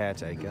bit as a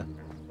caretaker.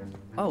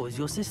 Oh, is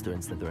your sister in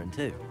Slytherin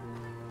too?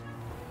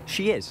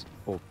 She is,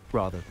 or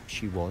rather,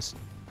 she was.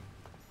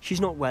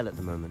 She's not well at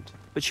the moment,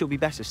 but she'll be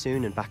better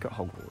soon and back at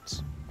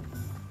Hogwarts.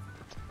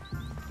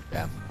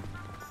 Yeah.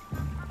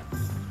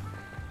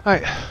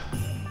 Right.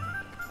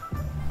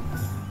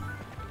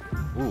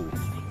 Ooh.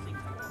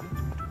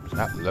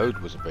 That load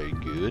was very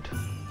good.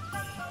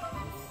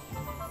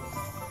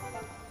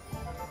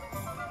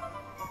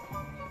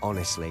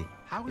 Honestly,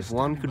 if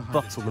one could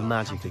bottle the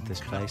magic of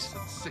this place.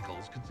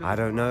 I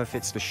don't know if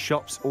it's the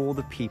shops or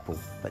the people,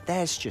 but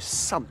there's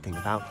just something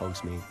about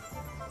Hogsmeade.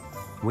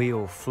 We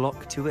all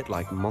flock to it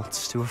like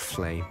moths to a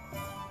flame.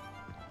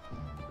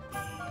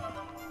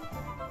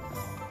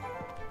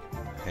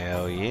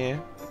 Hell yeah.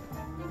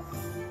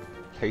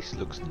 Case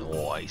looks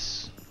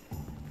nice.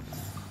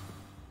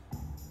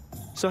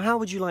 So how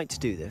would you like to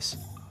do this?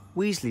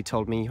 Weasley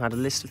told me you had a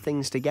list of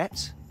things to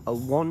get, a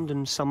wand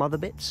and some other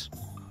bits.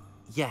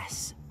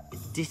 Yes.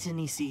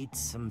 Dittany seeds,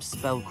 some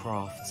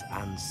spellcrafts,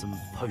 and some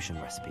potion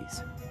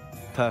recipes.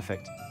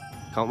 Perfect.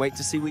 Can't wait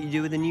to see what you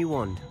do with the new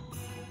wand.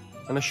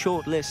 and a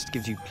short list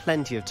gives you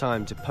plenty of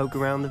time to poke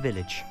around the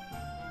village.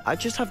 I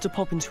just have to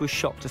pop into a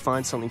shop to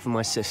find something for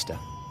my sister.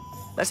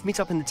 Let's meet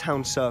up in the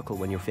town circle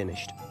when you're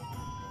finished.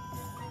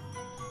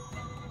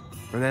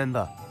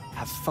 Remember,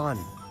 have fun.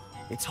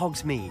 It's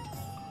Hogsmeade.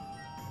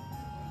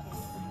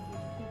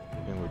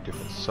 With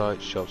different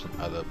sites, shops,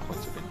 and other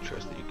points of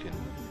interest that you can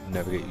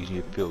navigate using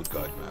your field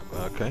guide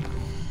map. Okay.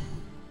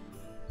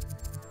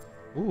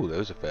 Ooh,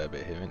 there's a fair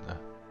bit here, isn't there?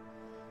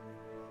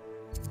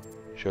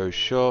 Show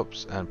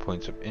shops and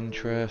points of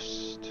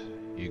interest.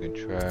 You can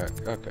track.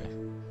 Okay.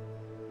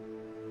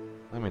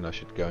 I mean, I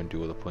should go and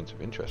do all the points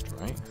of interest,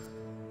 right?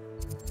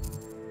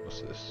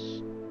 What's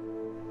this?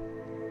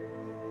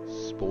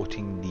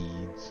 Sporting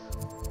needs.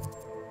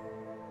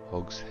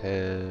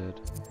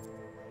 Hogshead.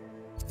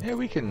 Yeah,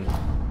 we can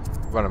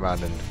run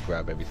around and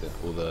grab everything,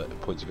 all the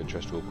points of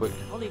interest real quick.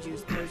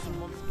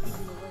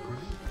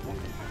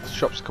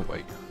 Shops can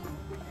wait.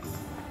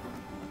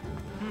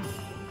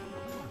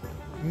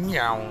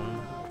 Meow.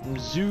 I'm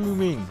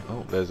zooming.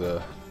 Oh, there's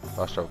a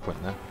fast travel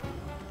point there.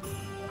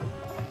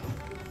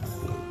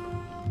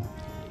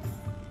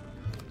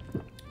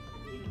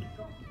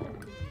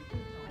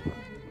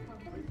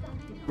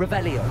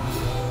 Revelio.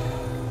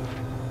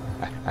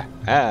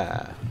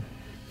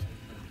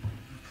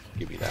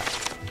 Give me that.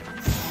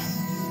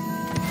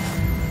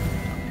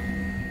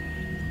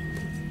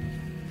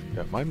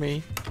 Don't mind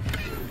me.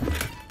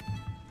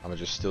 I'm gonna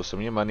just steal some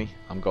of your money.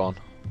 I'm gone.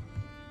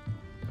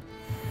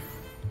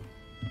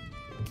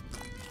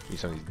 Need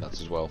some of these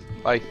nuts as well.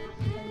 Bye.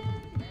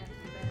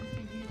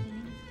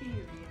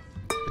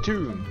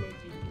 Platoon.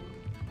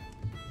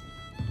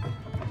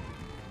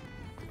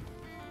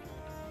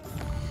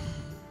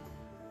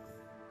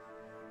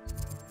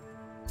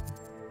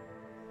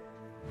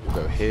 We'll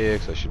go here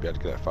because I should be able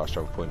to get that fast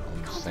travel point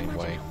on the same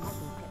way.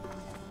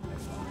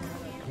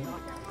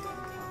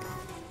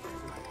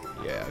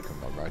 Yeah, I can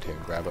run right here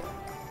and grab it.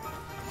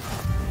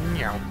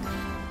 Meow.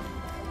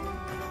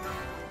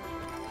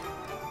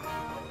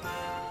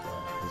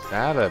 Is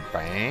that a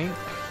bank?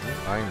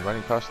 I'm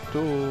running past the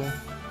door.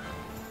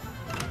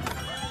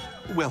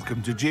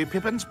 Welcome to J.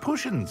 Pippin's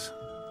Potions.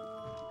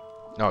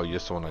 Oh, you're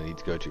the one I need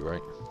to go to,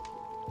 right?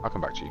 I'll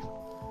come back to you.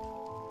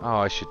 Oh,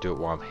 I should do it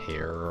while I'm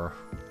here.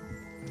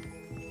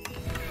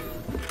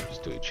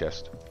 Just do a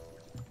chest.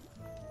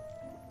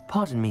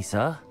 Pardon me,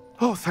 sir.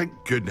 Oh, thank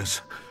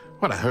goodness.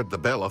 When I heard the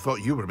bell, I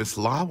thought you were Miss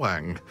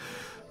Lawang.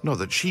 Not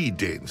that she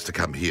deigns to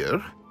come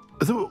here.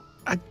 Though,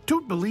 I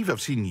don't believe I've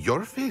seen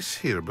your face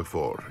here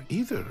before,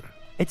 either.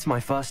 It's my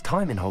first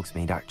time in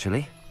Hogsmeade,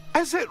 actually.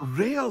 Is it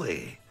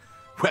really?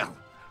 Well,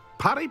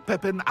 Parry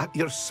Pippin at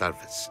your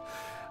service.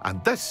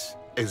 And this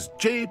is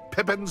J.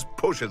 Pippin's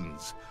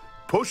Potions.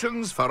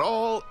 Potions for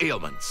all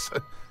ailments.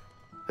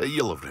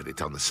 You'll have read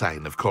it on the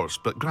sign, of course,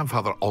 but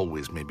Grandfather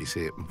always made me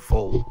say it in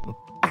full.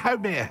 How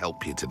may I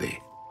help you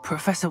today?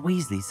 Professor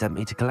Weasley sent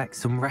me to collect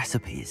some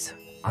recipes.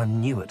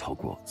 I'm new at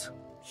Hogwarts.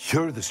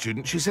 You're the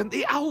student she sent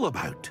the owl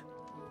about.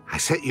 I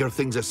set your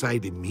things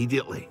aside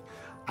immediately.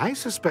 I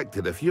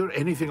suspected if you're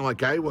anything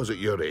like I was at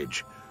your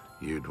age,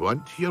 you'd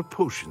want your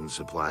potion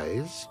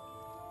supplies.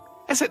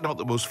 Is it not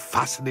the most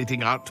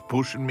fascinating art,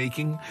 potion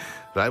making?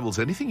 Rivals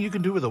anything you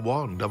can do with a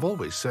wand, I've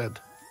always said.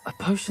 Are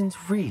potions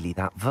really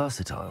that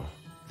versatile?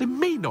 They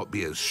may not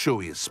be as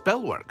showy as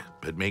spellwork,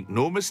 but make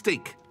no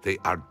mistake, they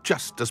are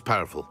just as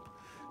powerful.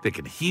 They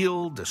can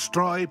heal,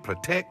 destroy,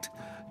 protect.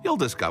 You'll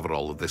discover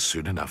all of this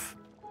soon enough.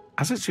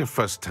 As it's your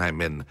first time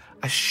in,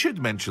 I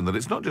should mention that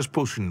it's not just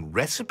potion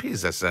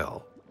recipes I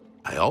sell.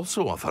 I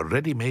also offer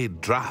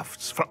ready-made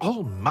drafts for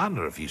all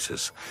manner of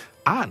uses,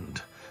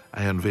 and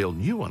I unveil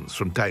new ones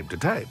from time to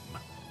time.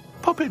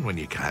 Pop in when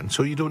you can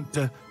so you don't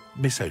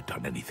miss out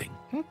on anything.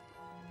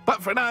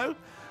 But for now,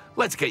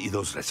 let's get you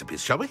those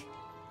recipes, shall we?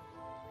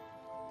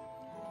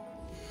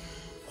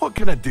 What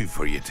can I do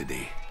for you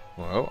today?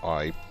 Well,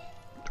 I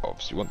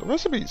obviously want the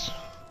recipes.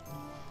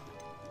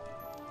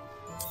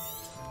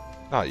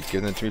 Ah, you're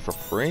giving them to me for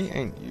free?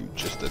 Ain't you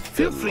just a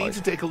Feel free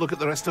to take a look at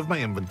the rest of my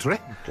inventory.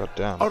 God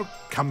damn. Or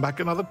come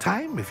back another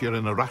time if you're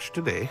in a rush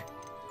today.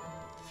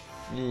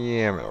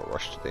 Yeah, I'm in a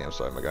rush today. I'm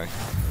sorry, my guy.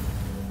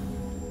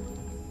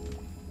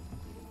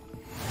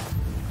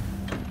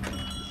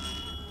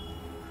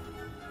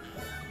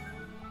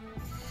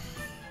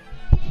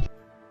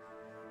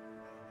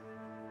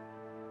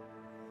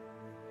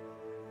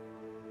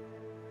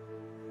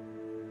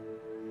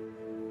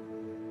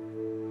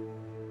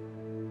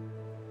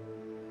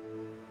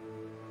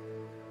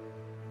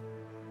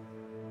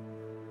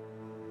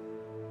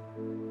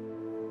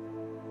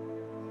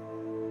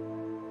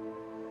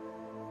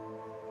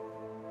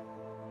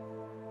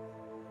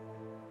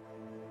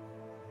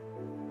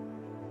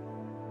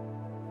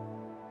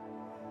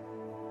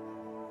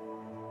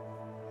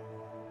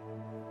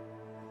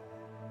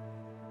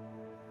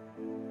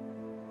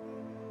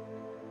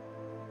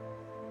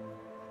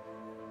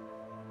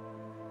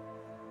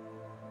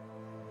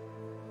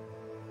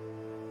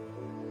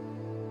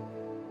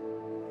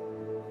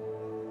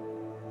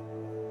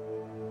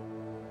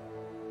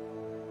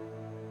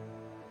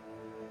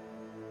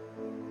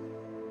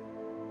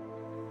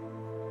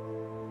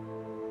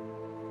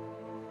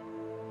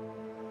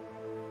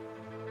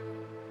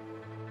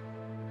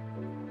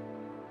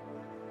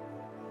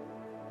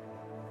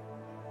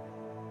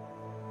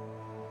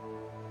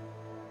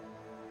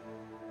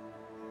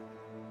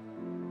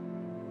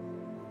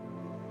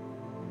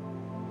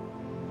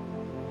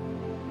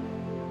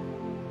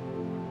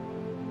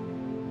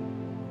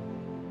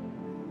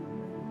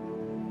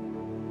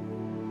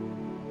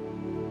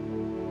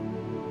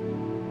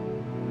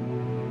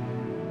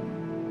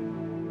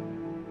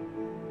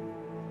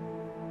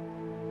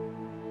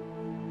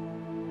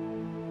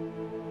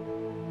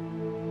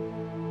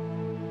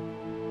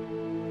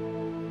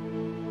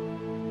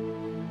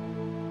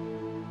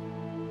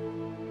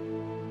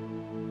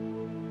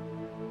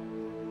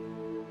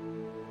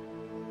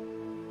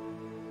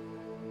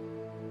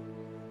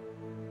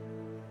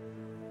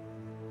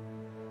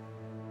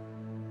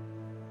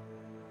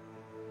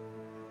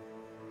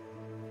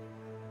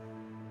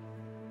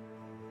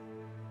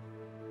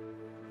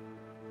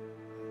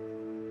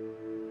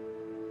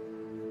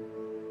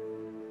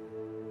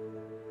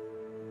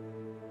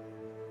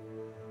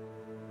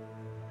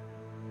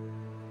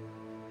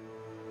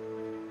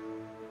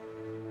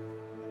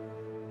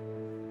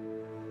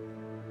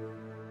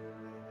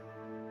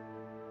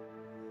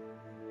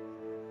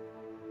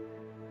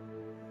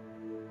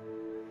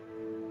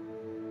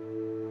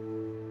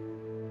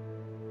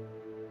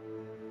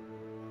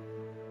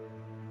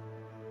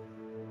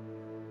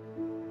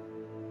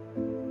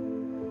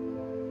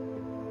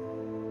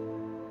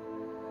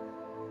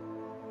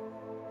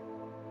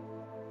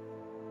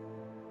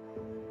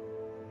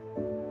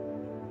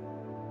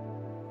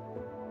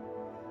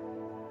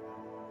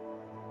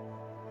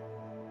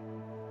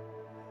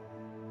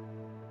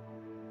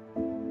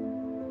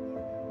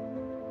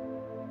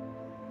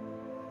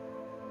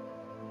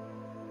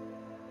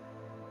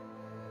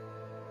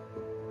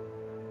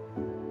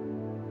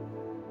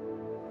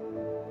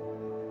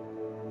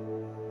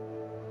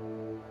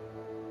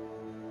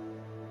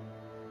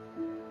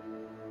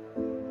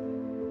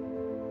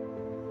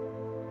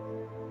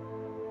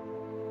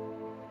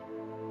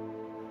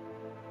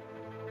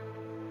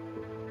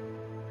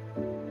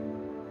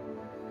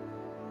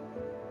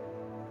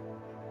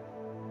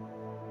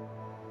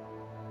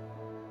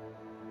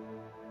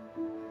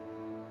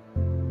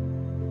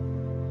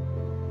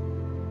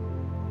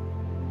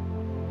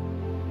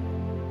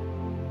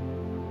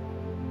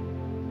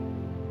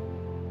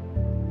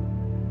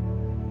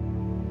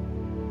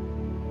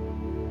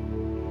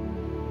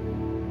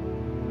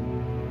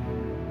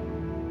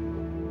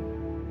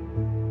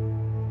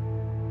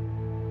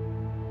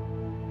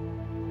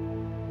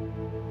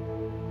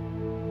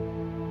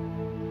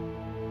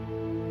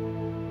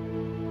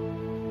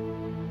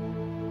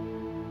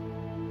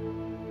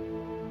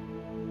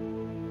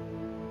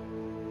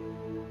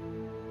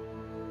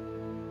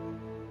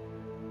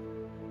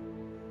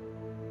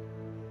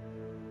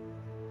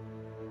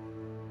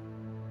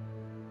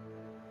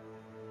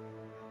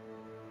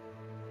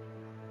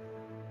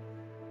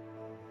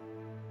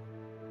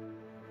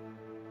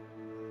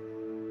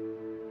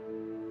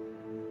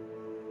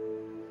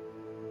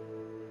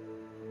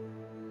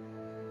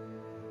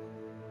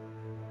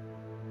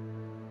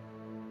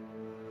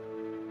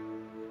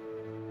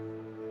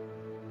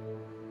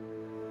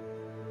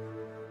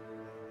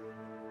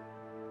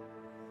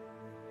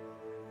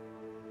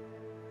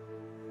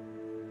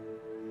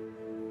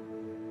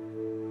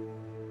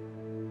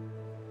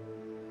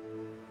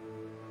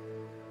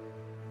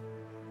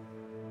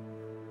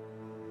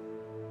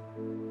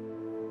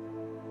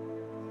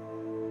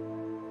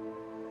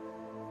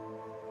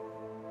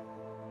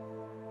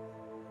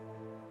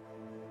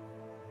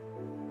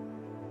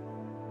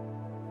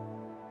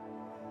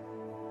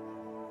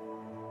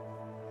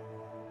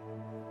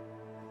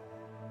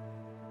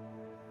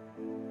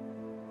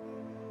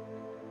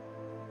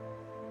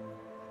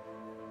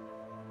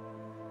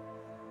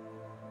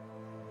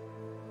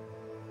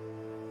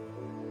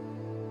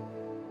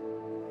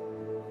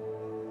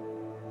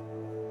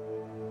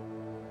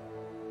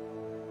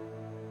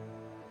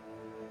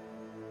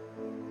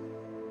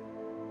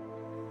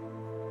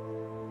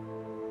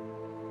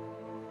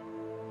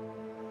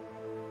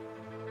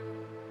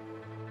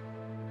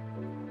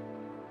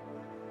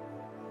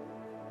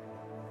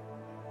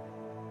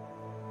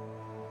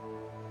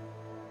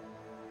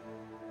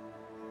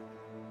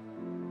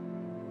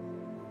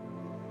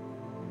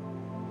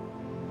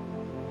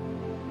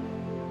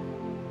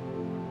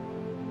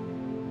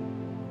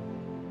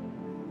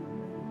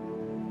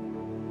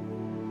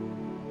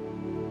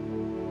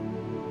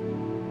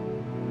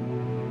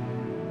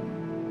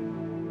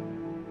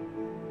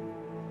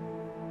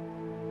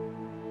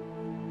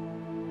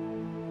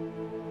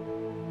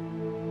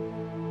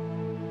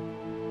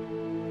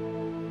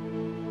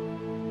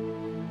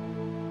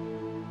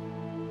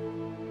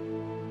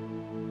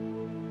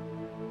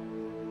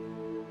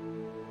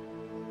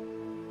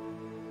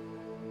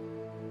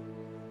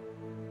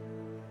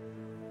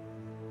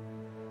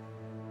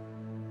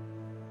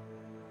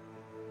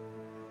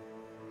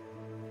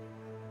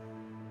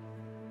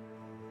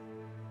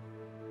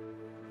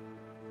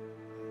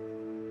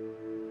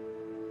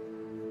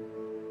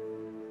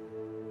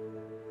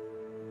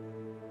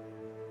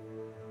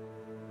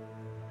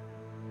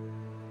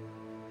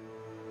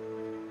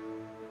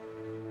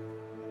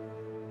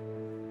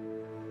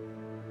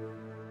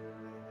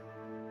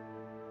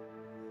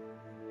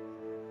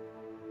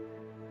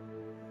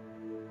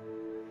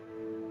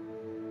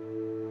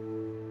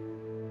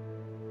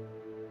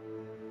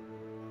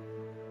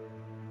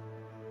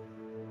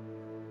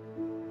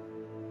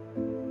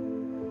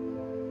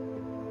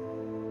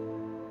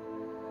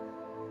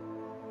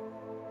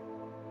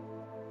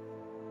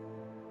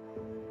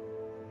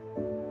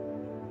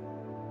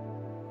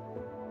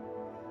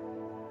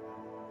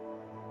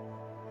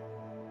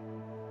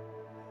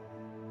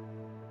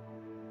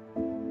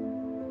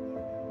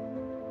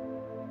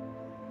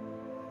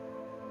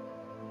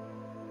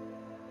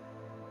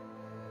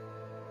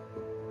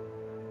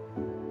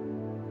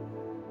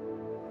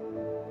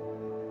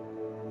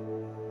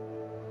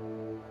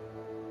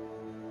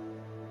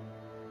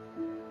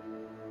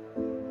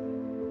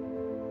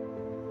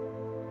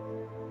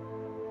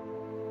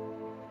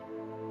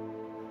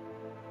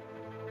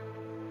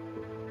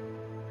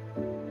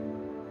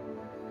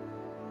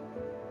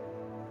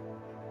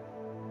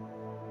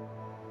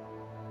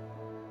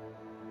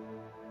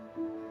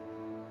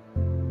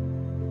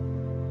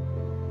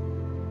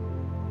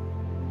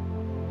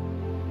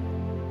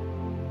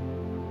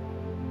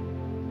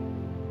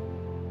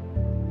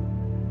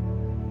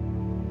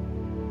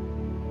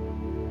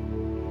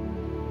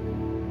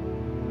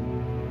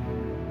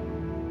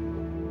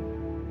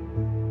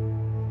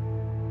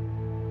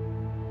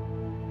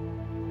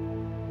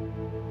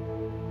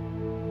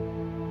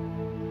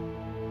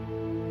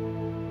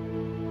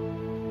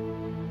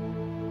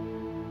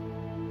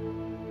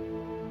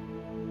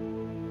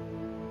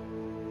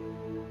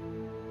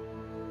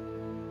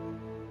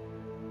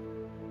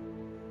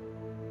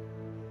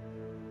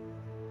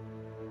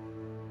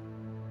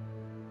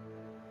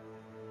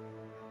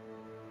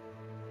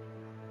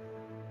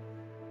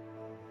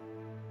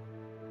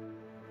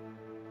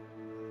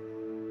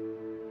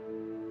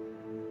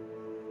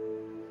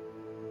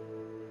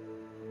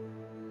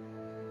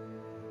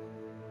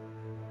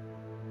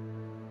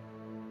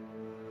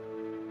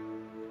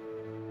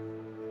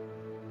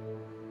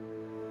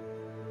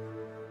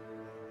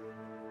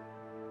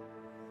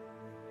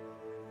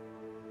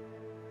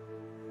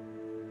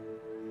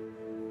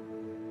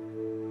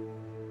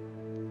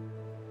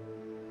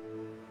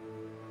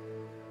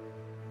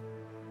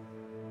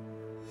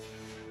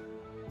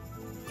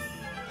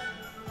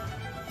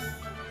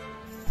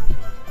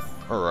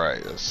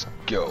 Alright, let's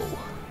go.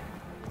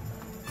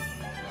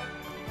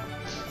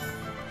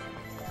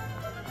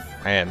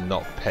 I am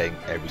not paying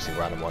every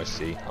single animal I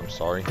see. I'm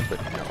sorry, but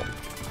no.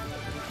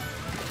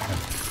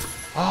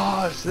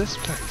 Ah, it's this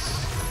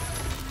place.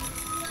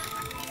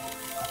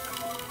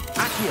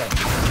 Accio.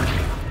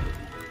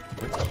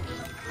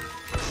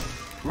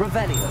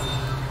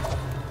 Revelio.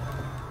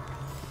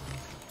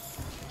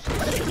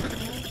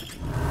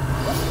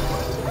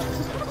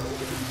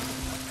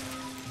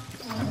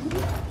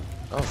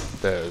 Oh,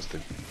 there's the...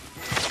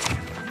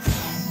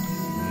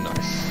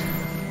 Nice.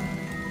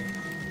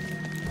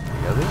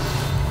 The others?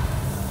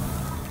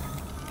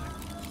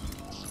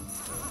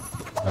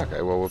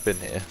 Okay, well we've been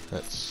here.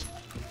 Let's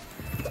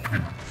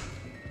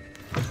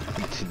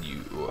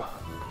continue.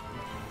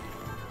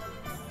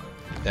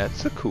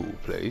 That's a cool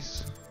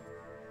place.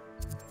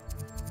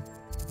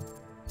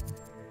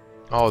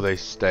 Oh, they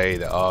stay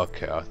there. Oh,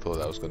 okay, I thought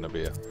that was gonna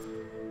be a...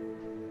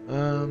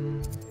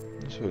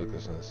 let's have a look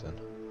at this then.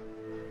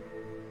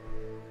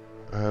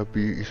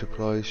 Beauty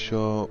supply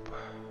shop.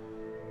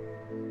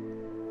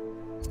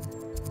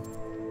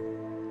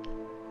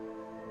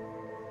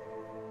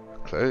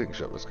 Clothing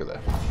shop, let's go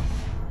there.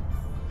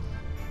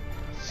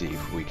 See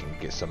if we can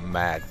get some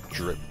mad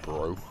drip,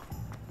 bro.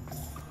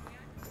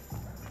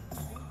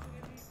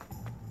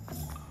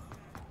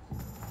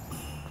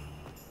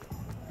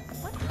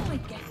 What can I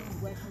get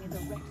in working in the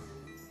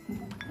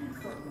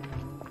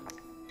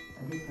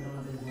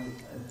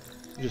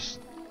rest? Just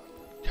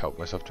help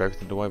myself to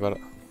everything, don't worry about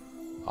it.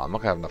 Oh, I'm not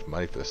gonna have enough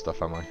money for this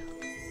stuff, am I?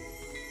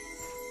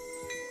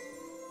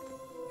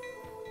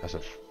 That's a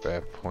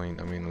fair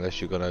point. I mean,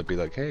 unless you're gonna be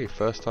like, hey,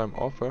 first time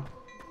offer.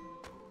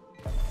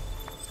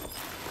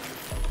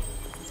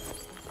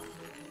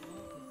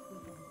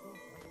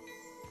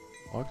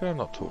 Why can I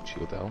not talk to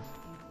you, Adele?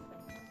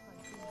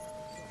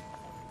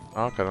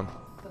 Okay then.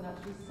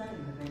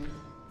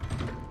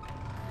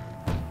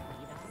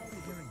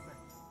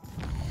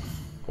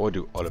 Or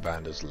do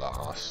Ollivanders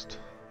last?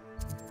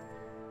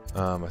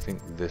 I think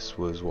this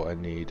was what I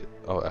need.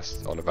 Oh,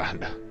 that's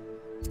Ollivander.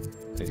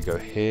 I need to go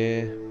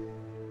here.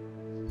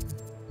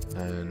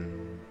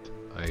 And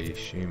I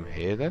assume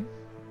here then?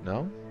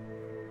 No?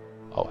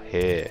 Oh,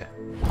 here.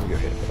 Let me go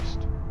here first.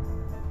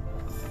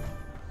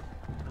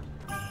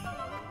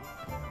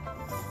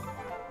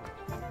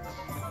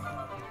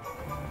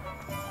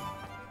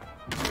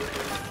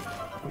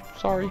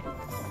 Oops, sorry.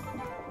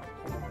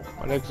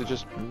 My legs are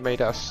just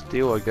made out of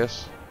steel, I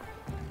guess.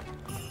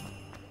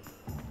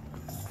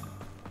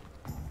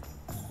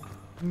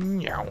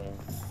 Meow.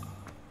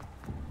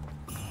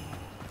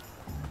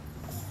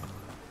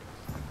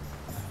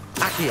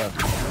 Accio.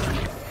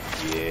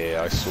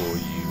 Yeah, I saw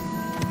you.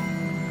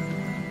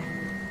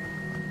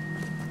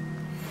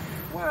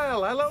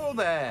 Well, hello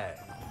there.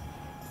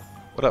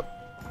 What up?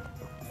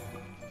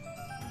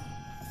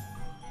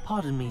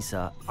 Pardon me,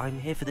 sir. I'm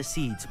here for the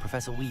seeds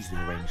Professor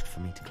Weasley arranged for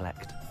me to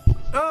collect.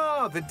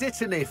 Oh, the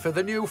Dittany for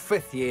the new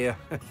 5th year.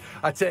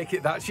 I take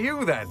it that's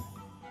you then.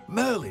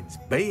 Merlin's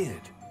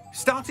beard.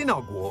 Starting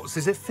Hogwarts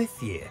as a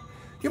 5th year.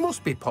 You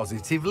must be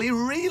positively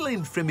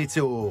reeling from it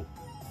all.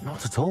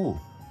 Not at all.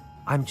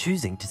 I'm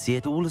choosing to see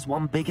it all as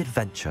one big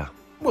adventure.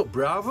 Well,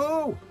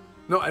 bravo.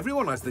 Not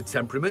everyone has the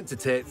temperament to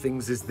take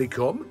things as they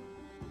come.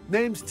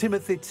 Name's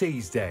Timothy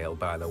Teasdale,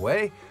 by the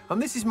way, and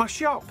this is my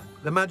shop,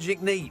 the Magic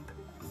Neep.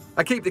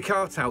 I keep the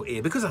cart out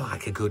here because I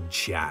like a good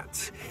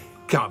chat.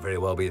 Can't very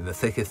well be in the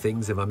thick of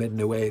things if I'm hidden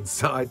away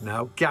inside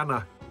now, can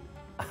I?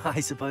 I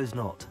suppose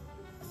not.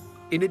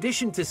 In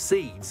addition to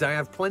seeds, I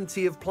have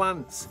plenty of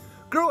plants.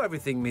 Grow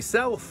everything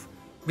myself.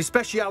 My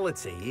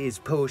speciality is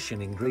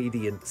potion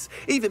ingredients.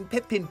 Even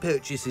Pippin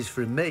purchases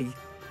from me.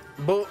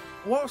 But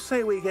what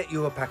say we get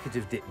you a packet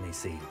of Dittany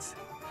seeds?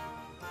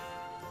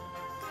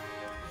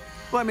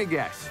 Let me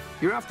guess.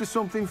 You're after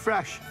something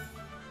fresh.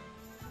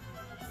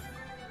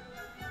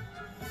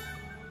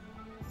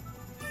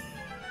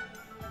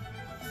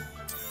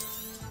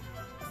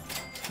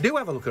 Do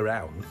have a look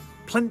around.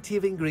 Plenty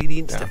of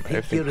ingredients to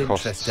pique your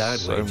interest, I'd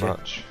so wager.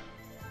 much.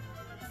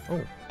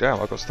 Oh, damn,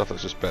 I've got stuff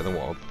that's just better than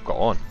what I've got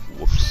on.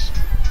 Whoops.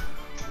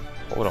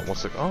 Hold on one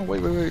second. Oh,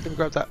 wait, let me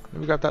grab that.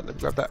 Let me grab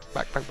that.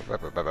 Back.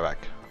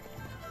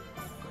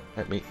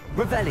 Let me...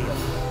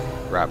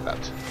 Revelio. Grab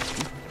that.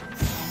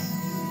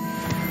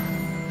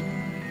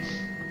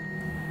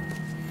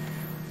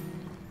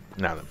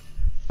 Now then.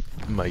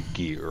 My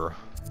gear.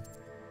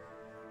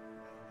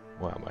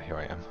 Where am I? Here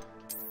I am.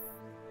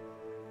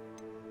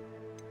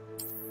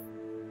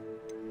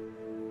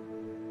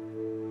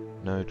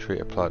 No trait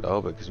applied. Oh,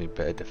 but it gives me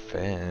better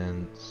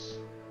defense.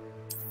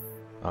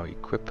 I'll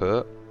equip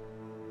it.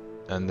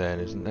 And then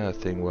isn't there a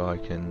thing where I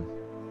can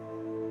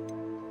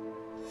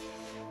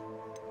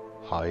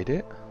hide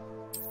it?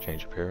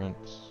 Change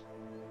appearance.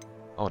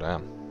 Oh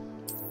damn.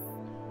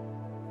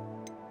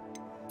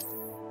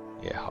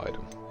 Yeah, hide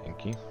them.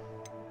 Thank you.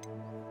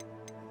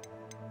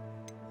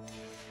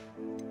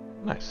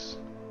 Nice.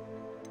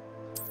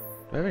 Do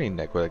I have any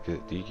neckwear?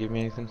 Do you give me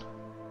anything?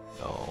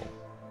 No.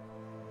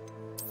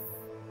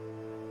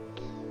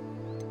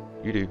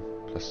 You do.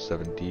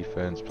 +7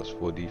 defense,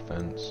 +4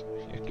 defense.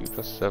 Yeah, give me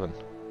 +7.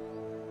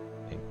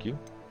 Thank you.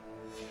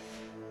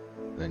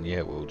 Then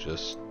yeah, we'll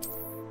just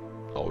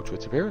alter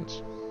its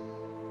appearance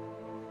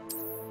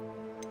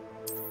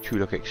to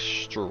look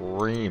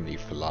extremely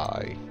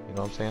fly. You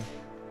know what I'm saying?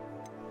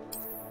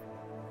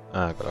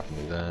 Ah, got nothing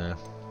to do there.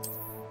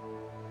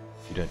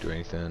 You don't do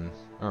anything.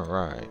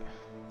 Alright.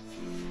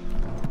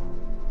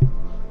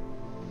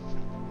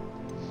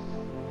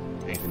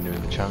 Anything new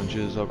in the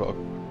challenges I've got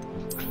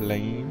to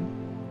claim?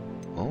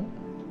 Oh?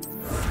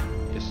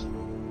 Yes,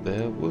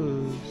 there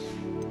was.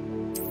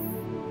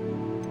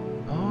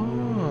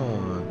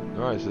 Oh,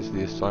 right, so this is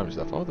the assignment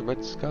stuff. Oh, the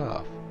red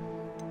scarf.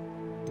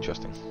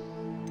 Interesting.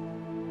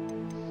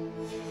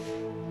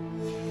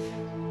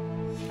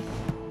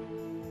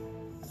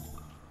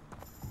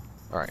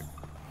 Alright.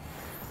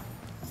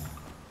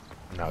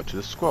 Now to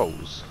the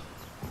scrolls.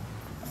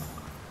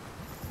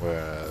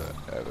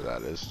 Wherever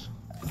that is.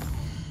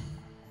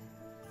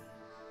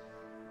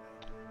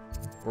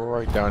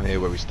 Right down here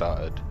where we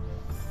started.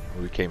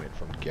 Where we came in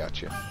from.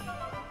 Gotcha.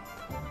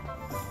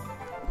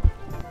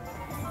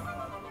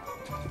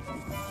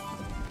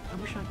 I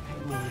wish I'd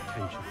paid more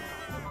attention.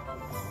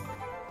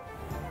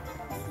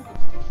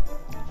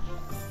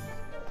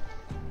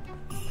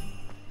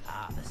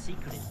 Ah, the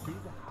secret is do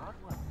the hard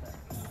work first.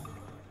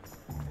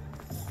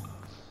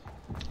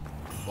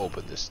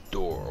 Open this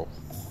door.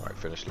 Alright,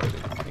 finish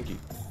loading. Thank you.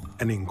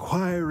 An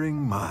inquiring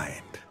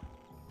mind.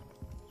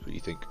 What do you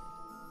think?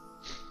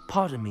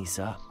 Pardon me,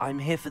 sir. I'm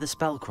here for the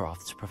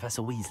spellcrafts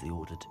Professor Weasley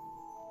ordered.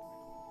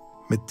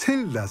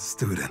 Matilda,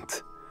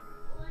 student.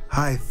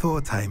 I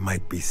thought I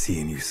might be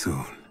seeing you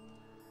soon.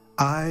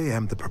 I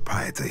am the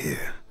proprietor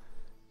here,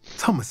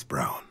 Thomas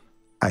Brown.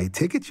 I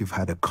take it you've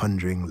had a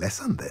conjuring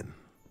lesson then?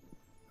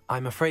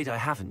 I'm afraid I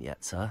haven't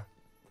yet, sir.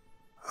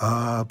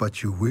 Ah,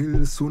 but you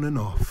will soon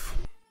enough.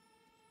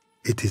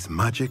 It is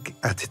magic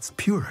at its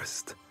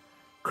purest,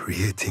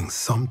 creating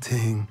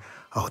something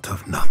out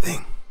of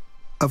nothing.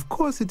 Of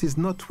course, it is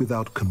not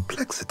without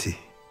complexity,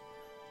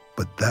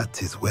 but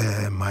that is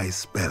where my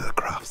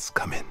spellcrafts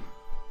come in.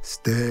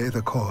 Stay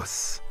the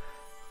course,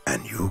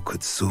 and you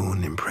could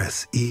soon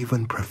impress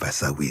even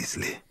Professor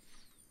Weasley.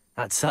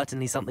 That's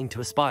certainly something to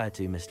aspire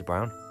to, Mr.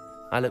 Brown.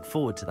 I look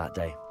forward to that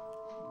day.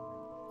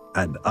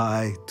 And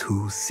I,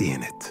 too, see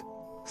in it.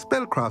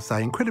 Spellcrafts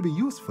are incredibly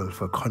useful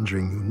for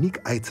conjuring unique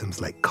items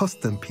like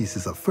custom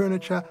pieces of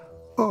furniture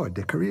or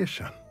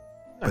decoration.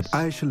 Nice. But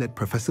I shall let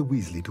Professor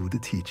Weasley do the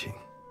teaching.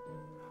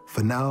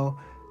 For now,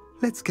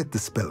 let's get the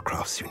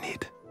spellcrafts you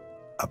need.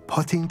 A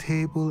potting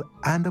table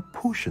and a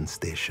potion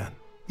station,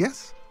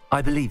 yes?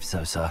 I believe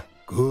so, sir.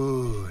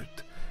 Good.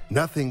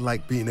 Nothing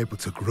like being able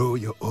to grow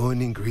your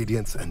own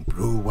ingredients and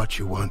brew what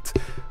you want,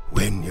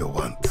 when you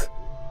want.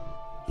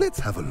 Let's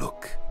have a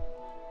look.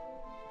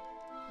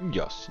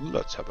 Yes,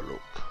 let's have a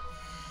look.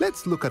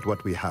 Let's look at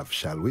what we have,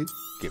 shall we?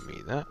 Give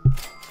me that.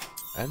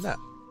 And that.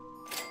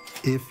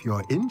 If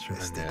you're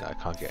interested, I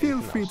can't get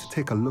feel free to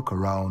take a look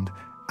around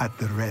at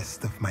the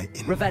rest of my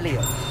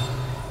Revelio.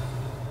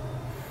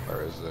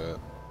 Where is it?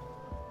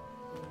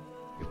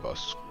 You've got a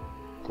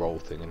scroll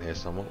thing in here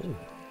somewhere. Ooh.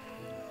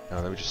 Now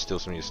let me just steal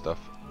some of your stuff.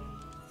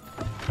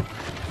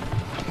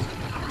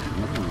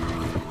 Ooh.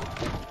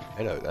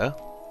 Hello there.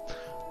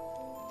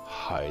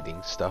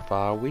 Hiding stuff,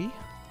 are we?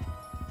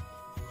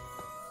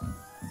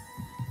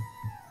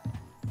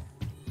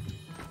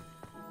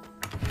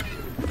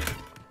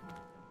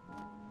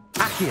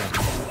 Accio.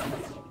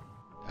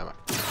 Damn it.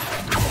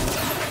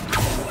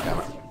 Damn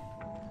it.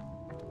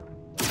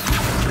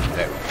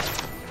 There we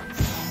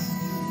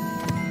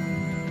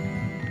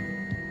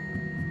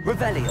go.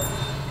 Revelio.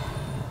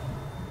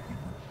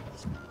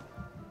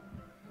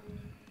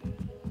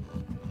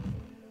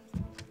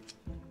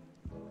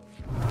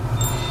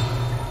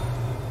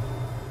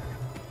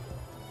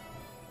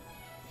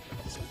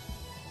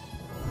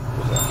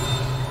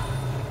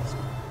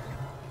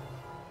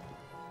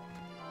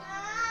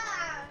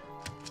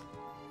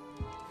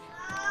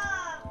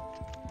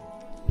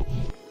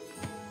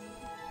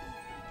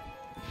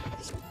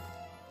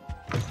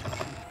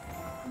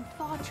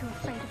 Too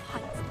afraid of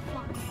heights and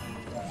flying.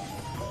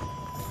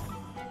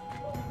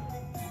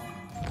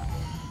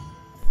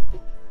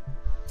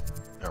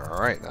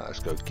 Alright, now let's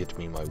go get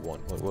me my one.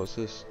 What was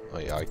this? Oh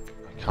yeah, I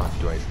can't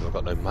do anything, I've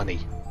got no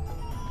money.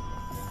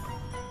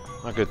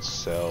 I could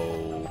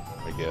sell,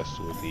 I guess,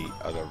 all the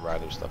other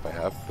random stuff I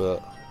have,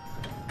 but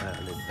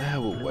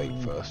we'll wait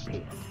first.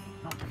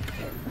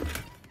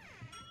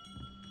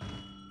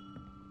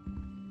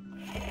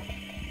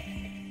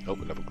 Oh,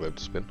 another globe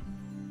to spin.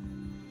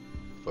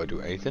 Before I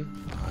do anything,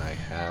 I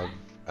have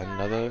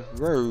another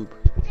robe.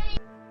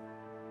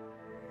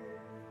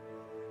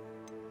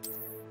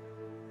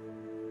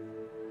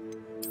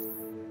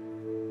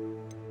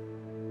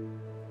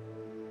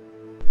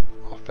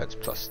 Offense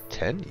plus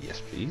 10,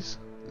 yes please.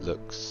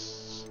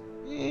 Looks,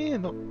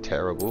 not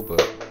terrible,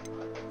 but...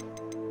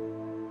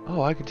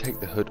 Oh, I can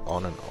take the hood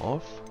on and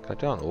off. Can I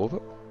do it on all of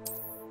it?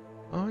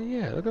 Oh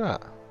yeah, look at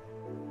that.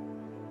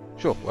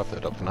 Sure, we'll have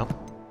the hood up for now.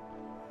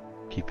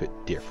 Keep it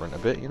different a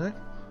bit, you know?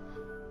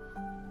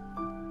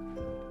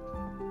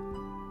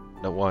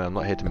 Don't worry, I'm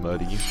not here to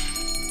murder you.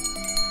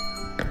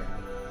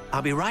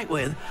 I'll be right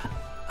with...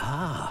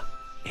 Ah,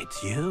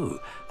 it's you.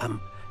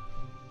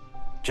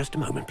 Just a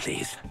moment,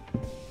 please.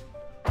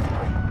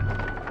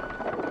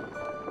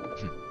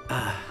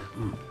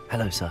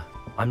 Hello, sir.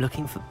 I'm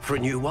looking for... For a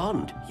new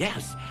wand,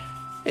 yes.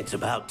 It's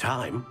about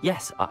time.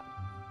 Yes,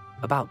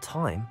 about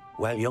time?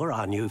 Well, you're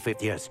our new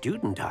fifth-year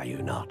student, are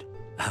you not?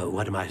 Oh,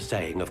 what am I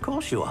saying? Of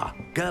course you are.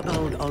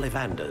 Gerbold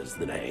Ollivander's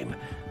the name.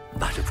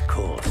 But of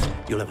course,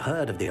 you'll have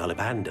heard of the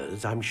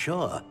Ollivanders, I'm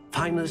sure.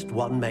 Finest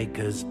wand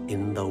makers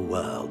in the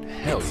world.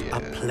 Hell it's yeah. a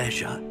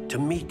pleasure to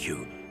meet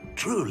you,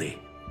 truly.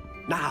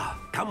 Now,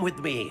 come with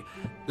me.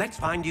 Let's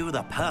find you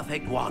the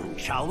perfect wand,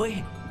 shall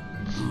we?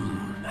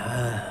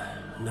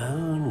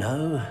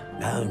 No,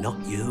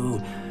 not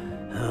you.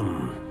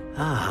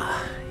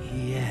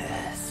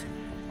 Yes.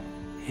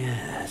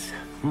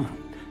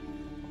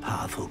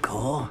 Powerful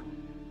core.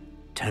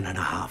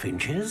 10.5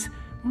 inches.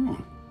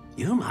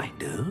 You might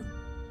do.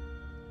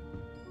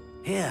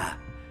 Here,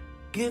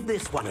 give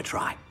this one a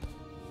try.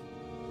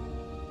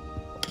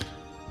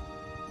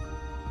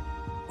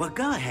 Well,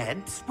 go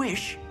ahead,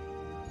 swish.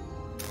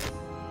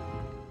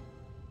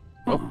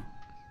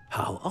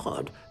 How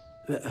odd.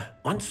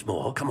 Once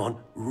more, come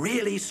on,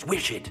 really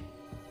swish it.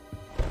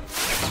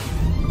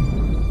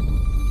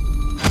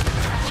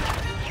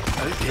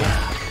 Oh dear.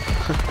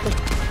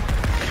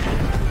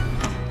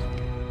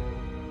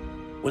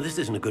 Well, this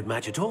isn't a good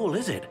match at all,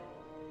 is it?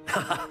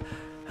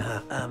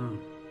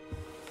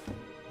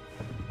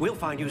 We'll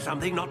find you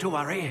something, not to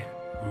worry.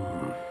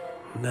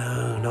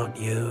 No, not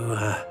you.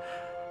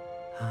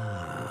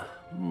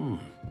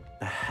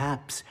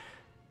 Perhaps...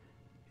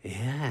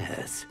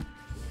 Yes.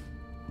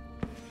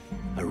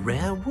 A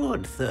rare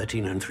wood,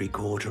 13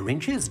 3/4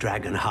 inches,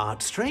 dragon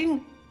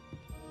heartstring.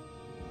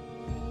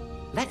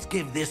 Let's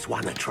give this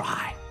one a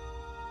try.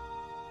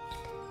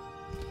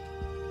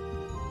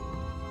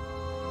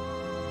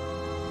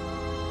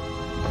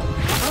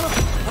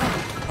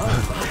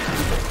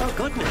 Oh,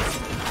 goodness.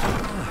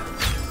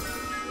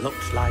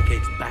 Looks like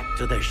it's back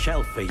to the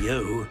shelf for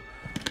you.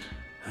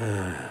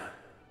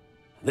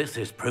 This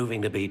is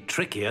proving to be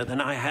trickier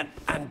than I had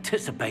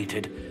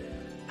anticipated.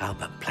 How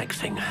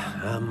perplexing.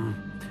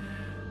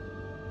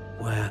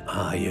 Where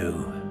are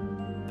you?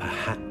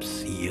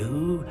 Perhaps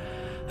you?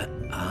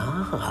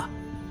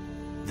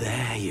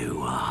 There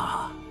you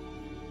are.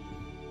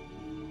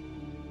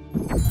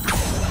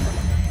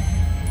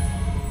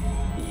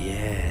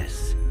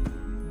 Yes,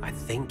 I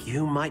think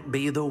you might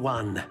be the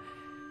one.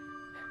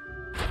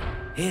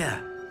 Here,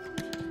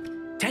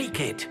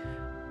 take it.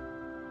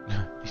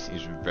 He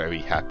seems very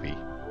happy.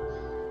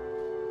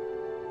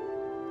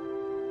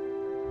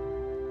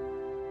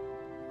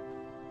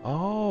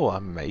 Oh,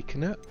 I'm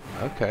making it?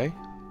 Okay.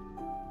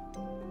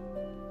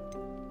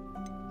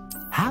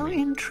 How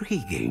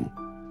intriguing.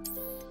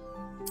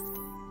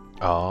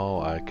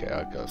 Oh, okay,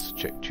 I gotta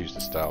choose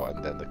the style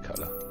and then the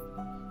colour.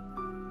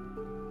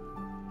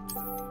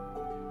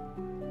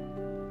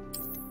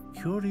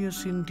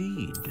 Curious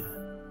indeed.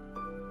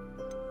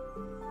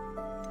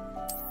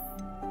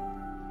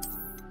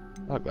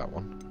 I like that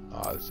one.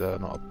 Ah, is there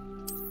not a...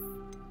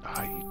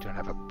 Ah, you don't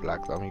have a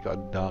black one, you got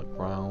a dark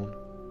brown.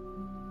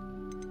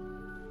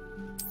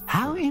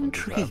 How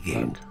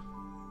intriguing.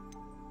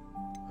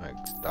 Like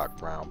dark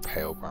brown,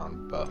 pale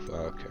brown, buff,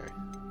 okay.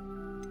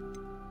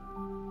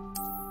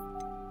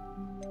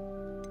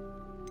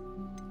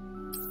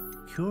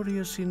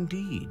 Curious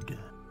indeed.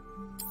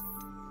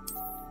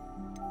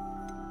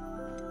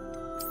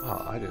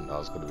 Oh, I didn't know it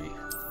was going to be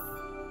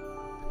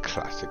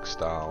classic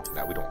style.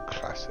 Now we don't want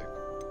classic.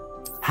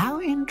 How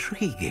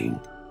intriguing.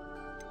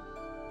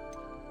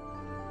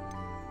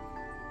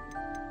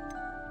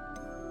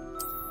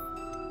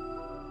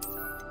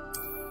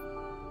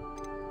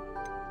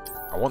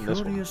 I want this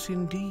one. Curious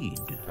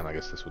indeed. And I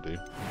guess this will do.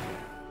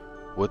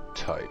 Wood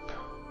type.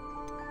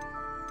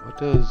 What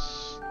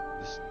does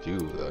this do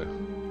though?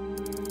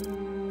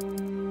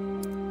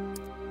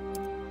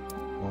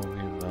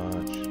 Volume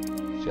large.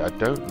 See, I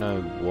don't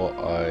know what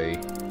I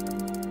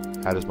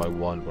had as my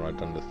wand when I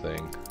done the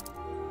thing.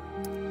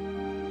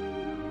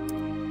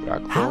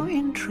 Black How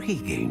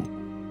intriguing.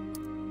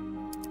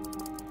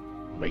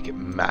 Make it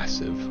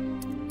massive.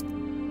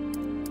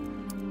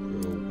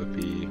 Real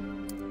whippy.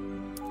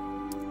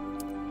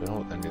 Don't know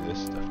what any of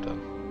this stuff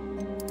done.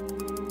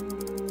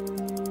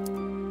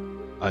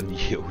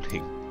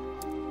 Unyielding.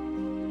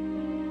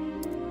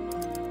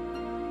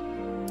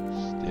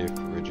 Stiff,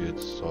 rigid,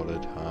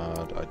 solid,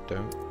 hard. I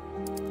don't.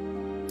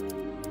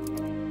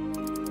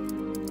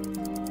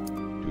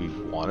 Do we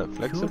want it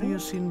flexible?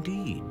 Curious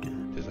indeed.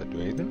 Does that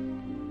do anything?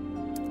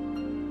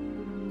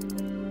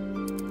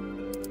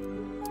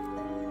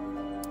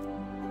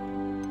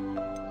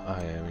 I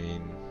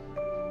mean,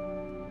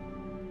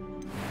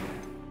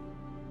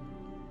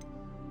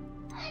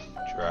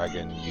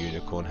 dragon,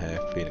 unicorn hair,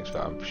 phoenix.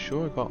 But I'm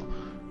sure I got.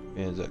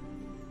 Is that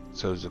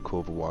so? Is a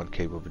core of a wand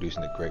capable of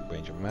producing a great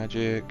range of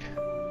magic?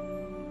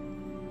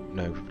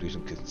 No, for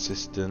producing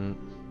consistent.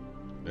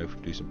 No, for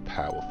producing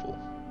powerful.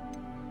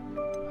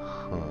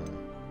 Huh.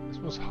 This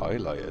was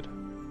highlighted.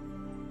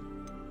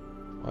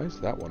 Why is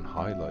that one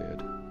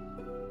highlighted?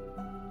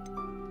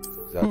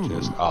 Is that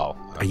just... Oh.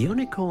 A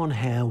unicorn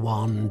hair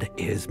wand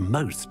is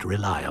most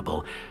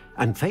reliable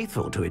and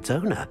faithful to its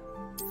owner.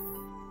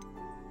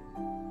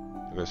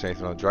 You gonna say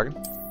anything on the dragon?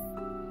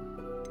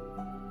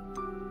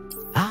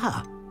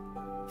 Ah,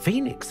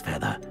 phoenix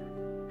feather.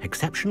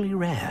 Exceptionally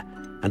rare,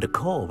 and a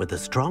core with a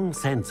strong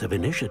sense of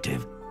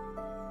initiative.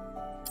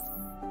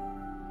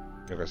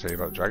 You gonna say anything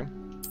about the dragon?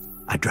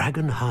 A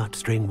dragon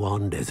heartstring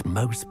wand is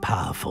most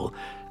powerful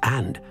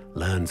and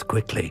learns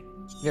quickly.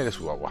 Yeah, this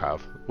is what we'll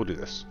have. We'll do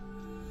this.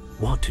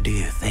 What do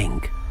you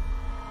think?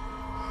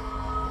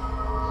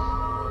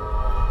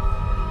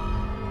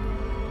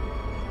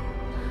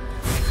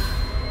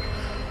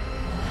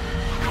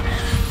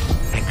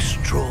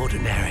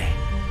 Extraordinary.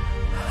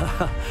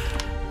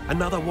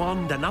 Another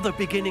wand, another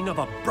beginning of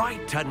a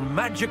bright and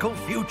magical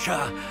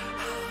future.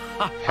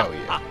 Hell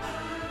yeah.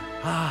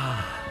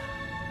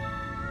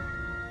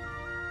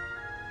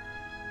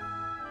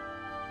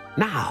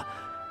 Now,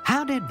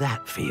 how did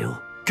that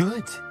feel?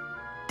 Good.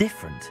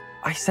 Different.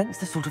 I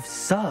sensed a sort of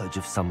surge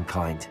of some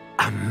kind.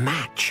 A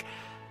match.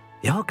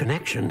 Your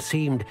connection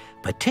seemed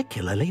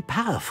particularly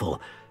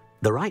powerful.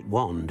 The right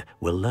wand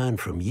will learn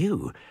from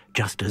you,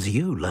 just as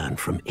you learn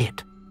from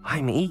it.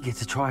 I'm eager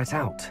to try it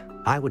out.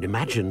 I would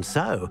imagine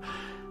so.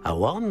 A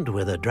wand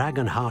with a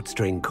dragon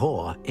heartstring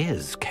core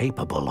is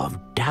capable of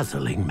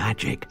dazzling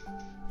magic.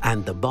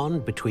 And the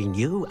bond between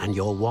you and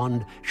your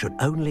wand should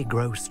only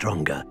grow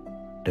stronger.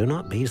 Do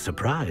not be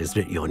surprised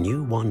at your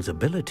new wand's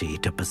ability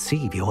to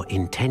perceive your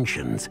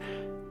intentions,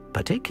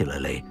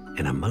 particularly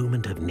in a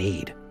moment of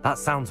need. That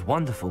sounds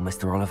wonderful,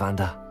 Mr.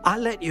 Ollivander. I'll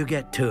let you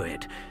get to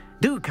it.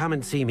 Do come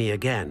and see me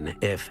again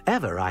if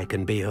ever I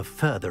can be of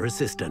further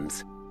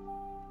assistance.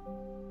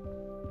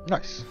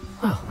 Nice.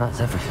 Well,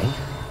 that's everything.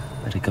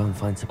 Better go and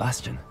find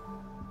Sebastian.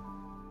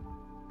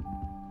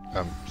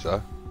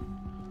 Sir?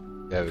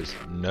 There is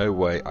no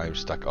way I'm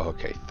stuck. Oh,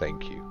 okay,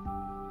 thank you.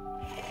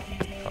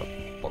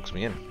 Box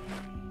me in.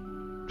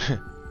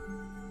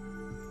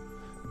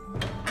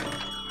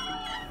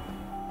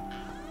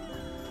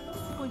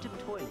 Point of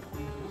toilet.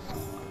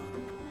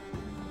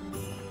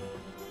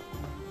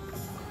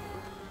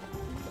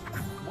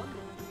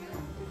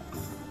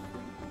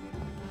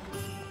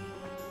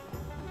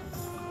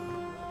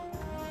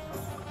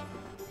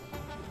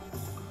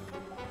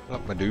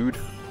 Up, my dude.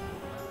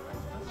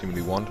 See me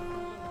new wand.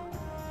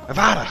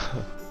 Avada!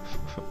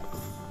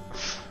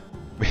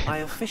 I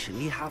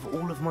officially have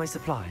all of my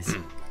supplies.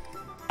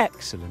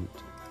 Excellent.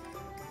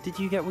 Did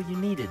you get what you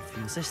needed for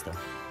your sister?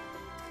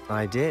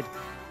 I did.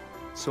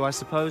 So I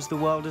suppose the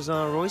world is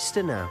our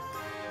oyster now.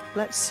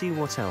 Let's see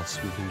what else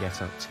we can get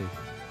up to.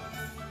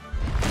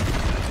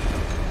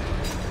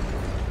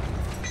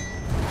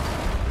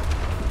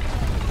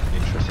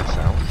 Interesting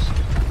sounds.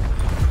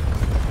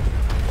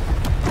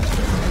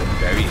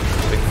 Very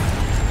interesting.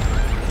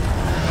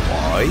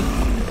 Why?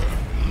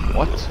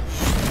 What?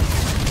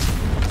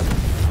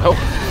 Oh.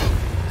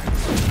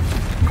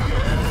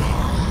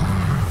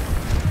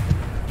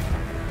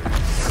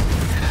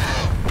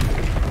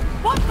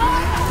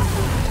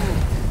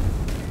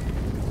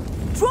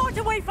 Draw it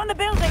away from the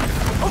building!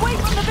 Away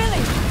from the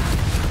village!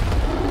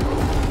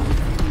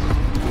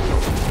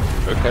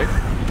 Okay.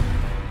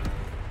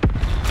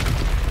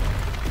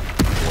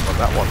 What about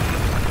that one?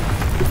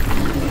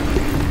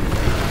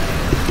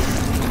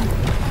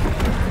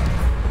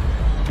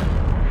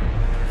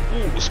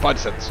 Ooh, spider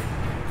sense.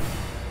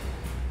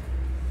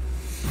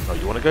 Oh,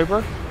 you want to go,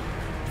 bro?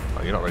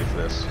 Oh, you're not ready for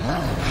this.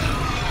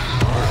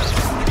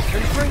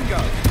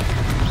 Ringo!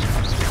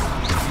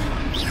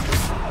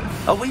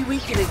 Are we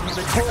weakening him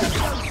at all?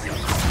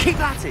 Keep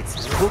at it!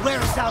 We'll wear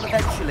him down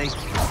eventually.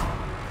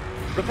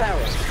 Repair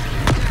him.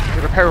 Get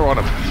a repair on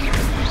him.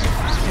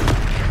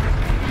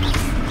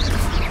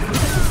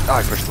 Oh,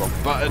 I pushed the wrong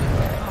button.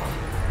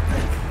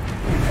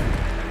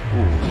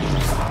 Ooh.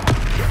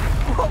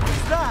 What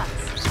was that?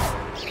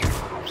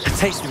 A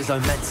taste of his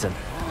own medicine.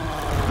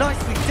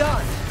 Nicely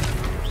done!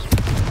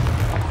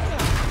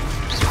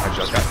 How'd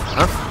you like that?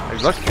 Huh? How'd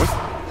you like it, boy?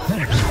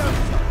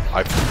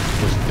 I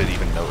didn't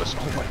even notice.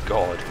 Oh my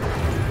god.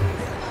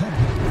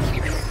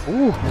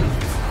 Ooh.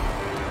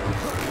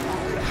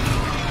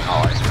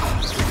 Alright.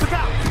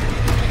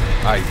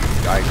 I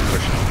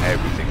pushed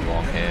everything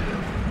wrong here.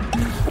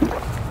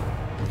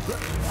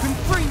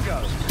 Confringo!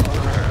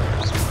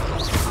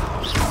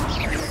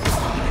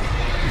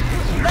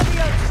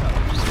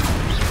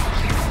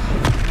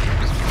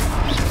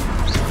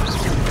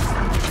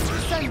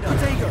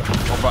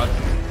 Wrong button.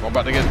 Wrong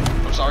button again.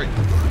 I'm sorry.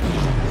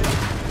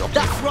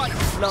 That's right,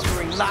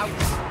 snuggering lout.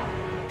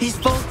 He's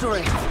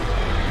faltering.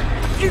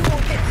 You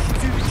won't get to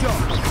do the job.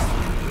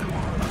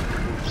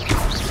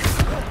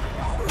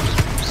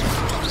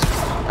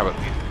 How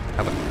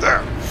about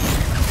there?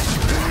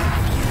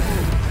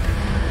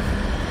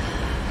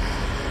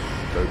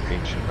 Go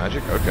ancient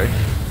magic. Okay.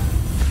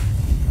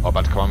 Oh,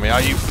 about to come on me,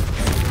 are you?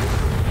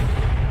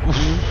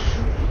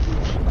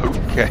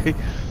 Okay.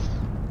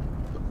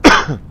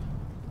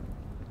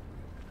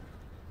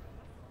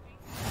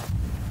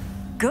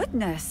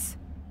 Goodness!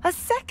 A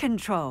second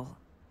troll.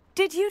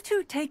 Did you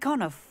two take on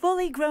a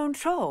fully grown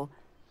troll?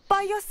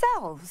 By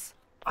yourselves?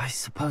 I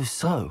suppose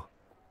so.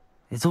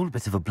 It's all a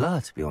bit of a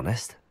blur, to be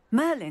honest.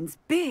 Merlin's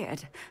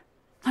beard.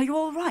 Are you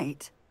all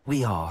right?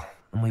 We are,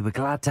 and we were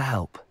glad to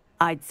help.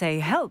 I'd say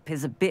help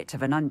is a bit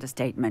of an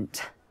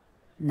understatement.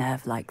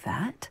 Nerve like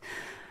that.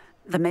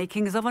 The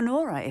makings of an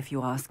aura, if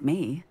you ask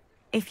me.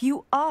 If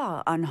you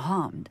are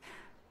unharmed,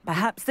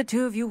 perhaps the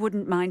two of you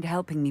wouldn't mind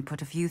helping me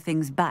put a few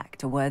things back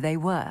to where they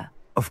were.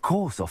 Of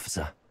course,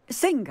 officer.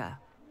 Singer.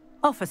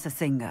 Officer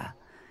Singer.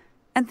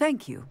 And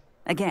thank you,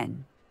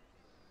 again.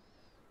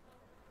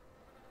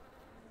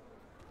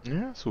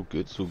 Yeah, it's all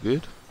good, it's all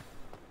good.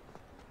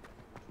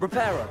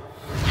 Repairer.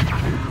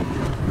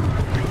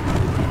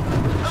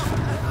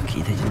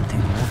 Lucky they didn't do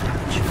more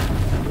damage.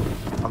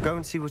 I'll go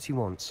and see what he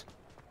wants.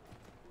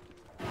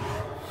 Yeah,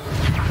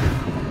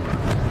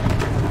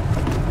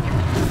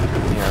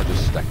 I'll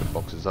just stack the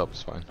boxes up,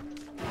 it's fine.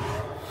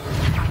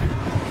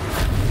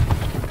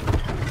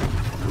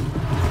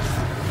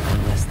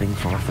 One less thing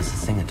for Officer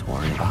Singer to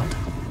worry about.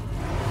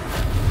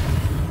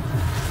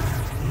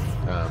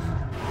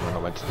 When I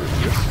went to do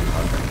this,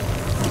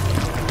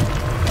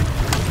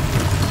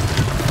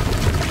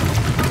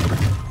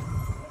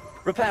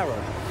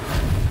 Repairer.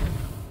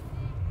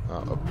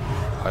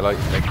 highlight,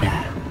 thank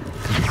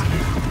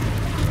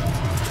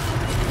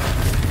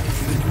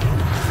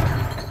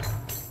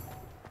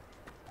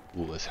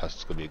you. Ooh, this house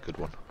is gonna be a good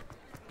one.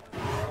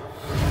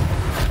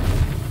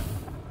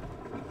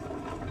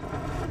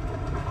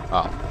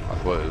 Ah, I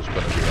thought it was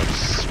gonna be like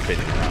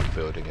spinning around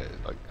building it,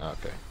 like,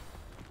 okay.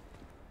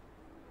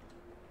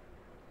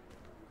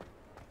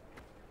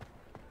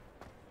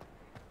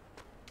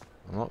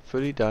 I'm not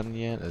fully done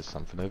yet, there's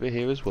something over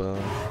here as well.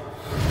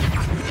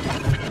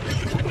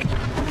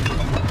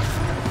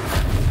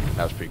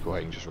 That was pretty cool,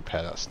 you can just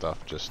repair that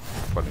stuff, just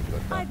running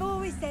like that. I've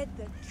always said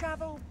that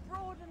travel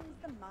broadens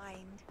the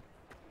mind.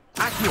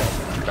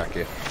 Accio! Back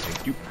here,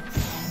 thank you.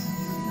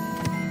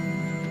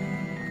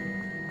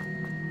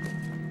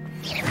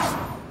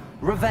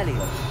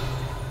 Revelio.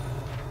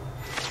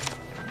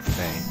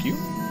 Thank you.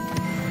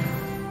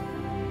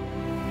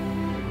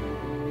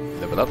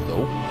 Level up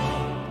though.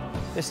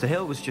 Mr.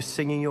 Hill was just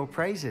singing your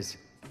praises.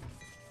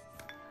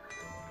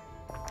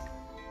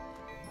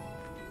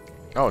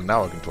 Oh,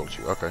 now I can talk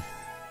to you, okay.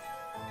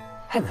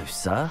 Hello,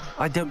 sir.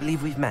 I don't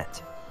believe we've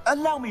met.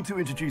 Allow me to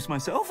introduce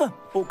myself,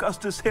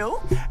 Augustus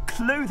Hill,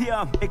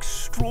 clothier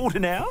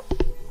extraordinaire.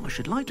 I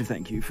should like to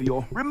thank you for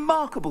your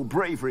remarkable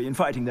bravery in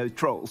fighting those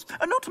trolls,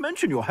 and not to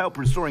mention your help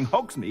restoring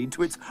Hogsmeade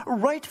to its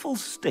rightful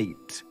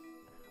state.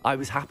 I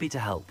was happy to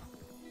help.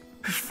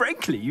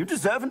 Frankly, you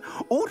deserve an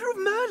Order of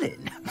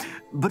Merlin.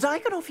 But I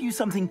can offer you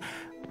something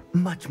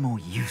much more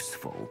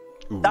useful.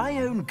 Ooh. I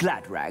own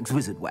Gladrag's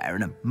wizardware,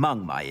 and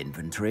among my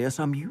inventory are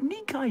some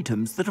unique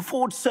items that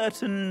afford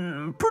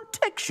certain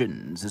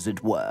protections, as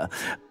it were.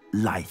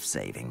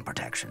 Life-saving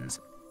protections.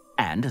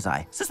 And as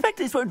I suspect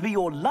this won't be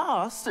your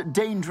last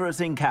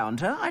dangerous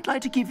encounter, I'd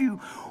like to give you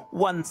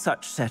one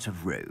such set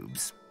of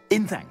robes,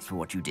 in thanks for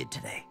what you did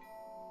today.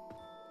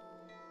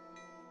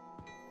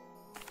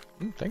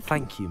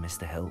 Thank you,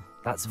 Mr. Hill.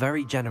 That's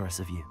very generous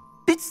of you.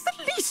 It's the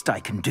least I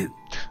can do.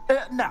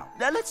 Now,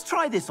 let's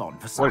try this on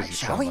for size,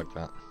 shall we? Like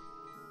that?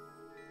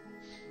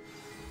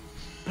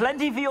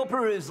 Plenty for your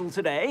perusal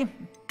today.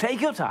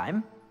 Take your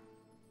time.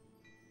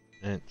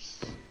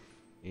 It's...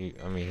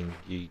 I mean,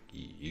 you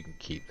can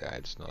keep that.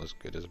 It's not as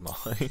good as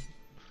mine.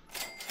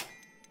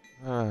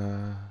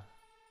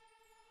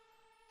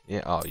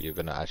 Yeah, oh, you're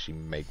gonna actually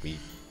make me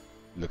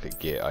look at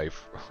gear. I've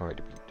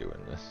already been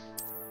doing this.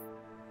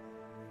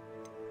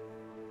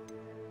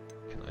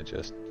 Can I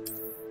just...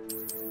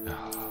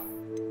 Oh.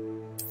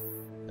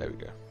 There we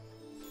go.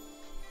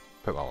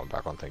 Put my one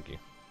back on, thank you.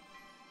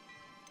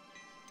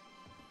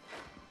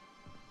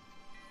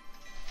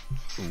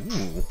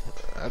 Ooh,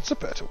 that's a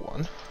better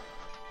one.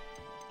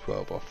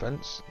 12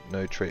 offense,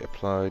 no trait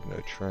applied, no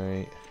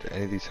trait. Do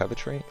any of these have a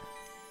trait?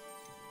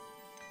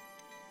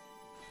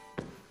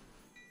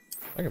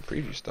 I can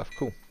preview stuff,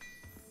 cool.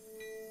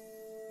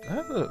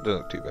 That doesn't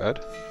look too bad.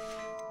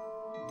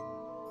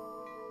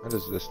 How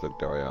does this look,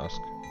 dare I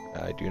ask?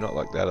 I do not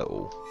like that at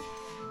all.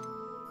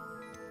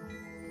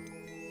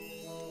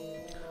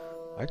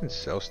 I can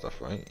sell stuff,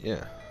 right?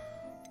 Yeah.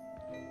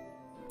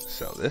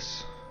 Sell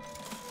this.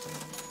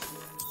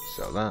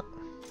 Sell that.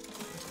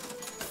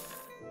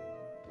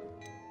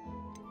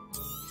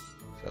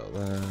 Sell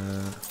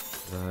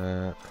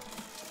that.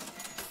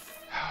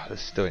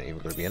 This still ain't even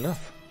going to be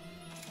enough.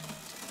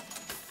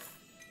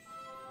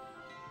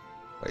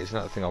 Wait, isn't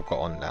that the thing I've got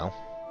on now?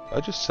 I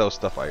just sell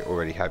stuff I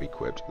already have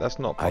equipped. That's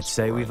not possible. I'd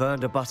say right? we've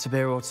earned a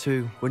butterbeer or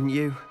two, wouldn't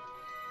you?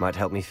 Might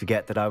help me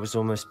forget that I was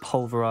almost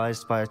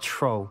pulverized by a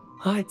troll.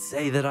 I'd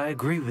say that I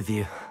agree with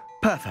you.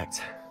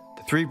 Perfect.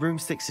 The 3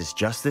 broomsticks is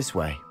just this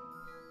way.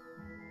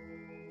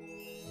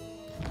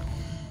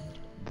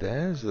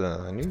 There's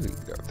a... I knew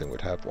that thing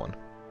would have one.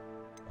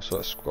 I saw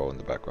a scroll in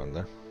the background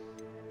there.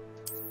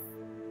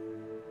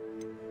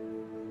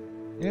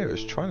 Yeah, it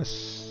was trying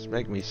to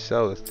make me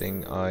sell the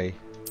thing I...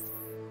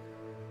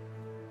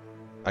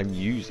 I'm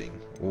using.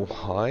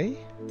 Why?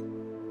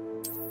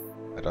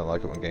 I don't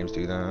like it when games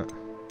do that.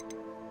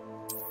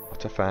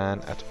 Not a fan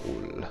at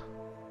all.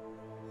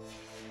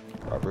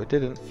 Rather it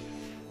didn't.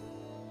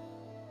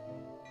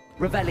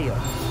 Revelio.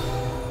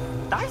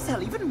 I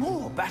sell even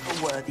more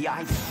battle-worthy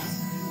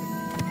items.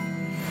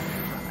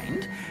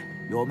 Mind,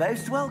 you're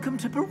most welcome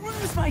to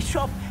peruse my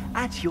shop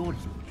at your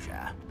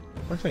leisure.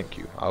 Well, thank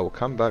you. I will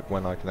come back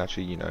when I can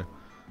actually, you know,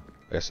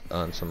 I guess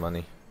earn some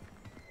money.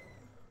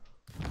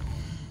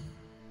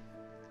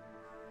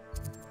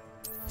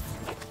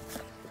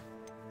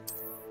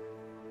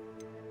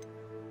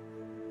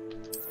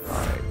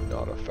 I'm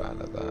not a fan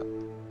of that.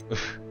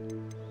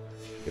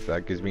 If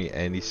that gives me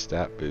any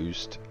stat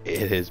boost,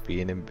 it is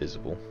being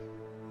invisible.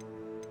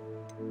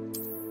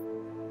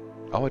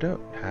 Oh, I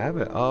don't have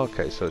it. Oh,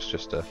 okay, so it's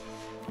just a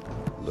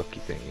lucky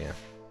thing, yeah.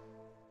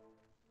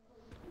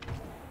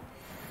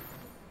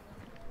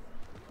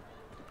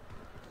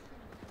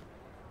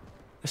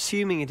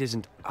 Assuming it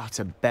isn't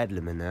utter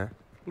bedlam in there,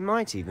 you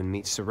might even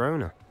meet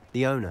Sirona,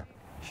 the owner.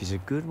 She's a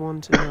good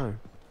one to know.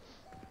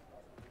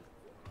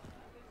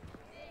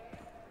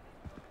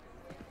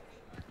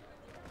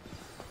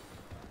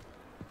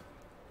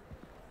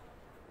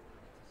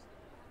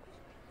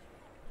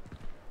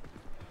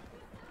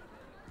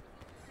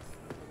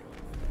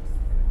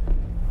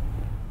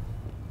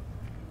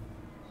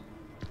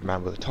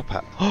 Man with a top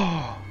hat.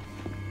 Oh!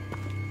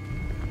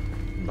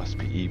 Must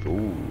be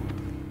evil.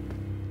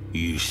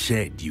 You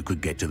said you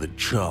could get to the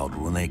child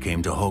when they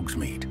came to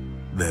Hogsmeade.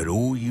 That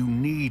all you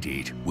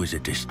needed was a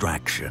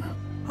distraction.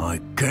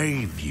 I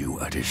gave you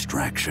a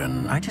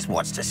distraction. I just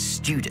watched a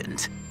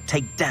student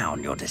take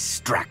down your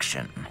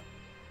distraction.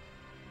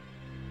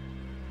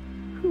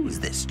 Who's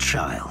this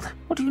child?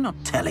 What are you not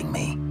telling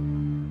me?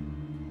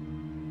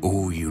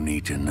 All you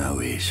need to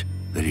know is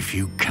that if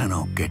you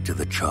cannot get to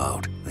the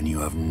child, then you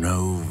have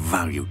no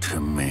value to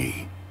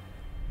me.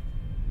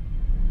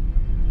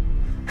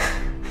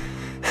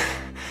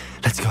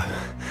 Let's go.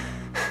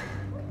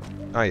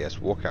 Ah yes,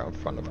 walk out in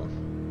front of them.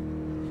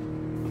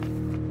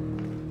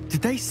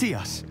 Did they see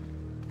us?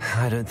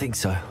 I don't think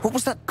so. What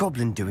was that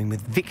goblin doing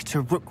with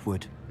Victor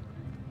Rookwood?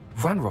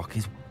 Ranrock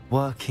is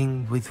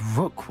working with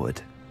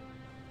Rookwood.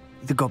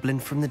 The goblin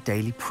from the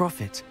Daily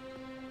Prophet.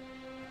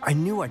 I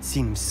knew I'd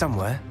seen him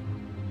somewhere.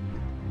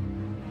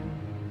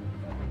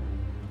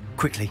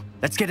 Quickly,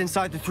 let's get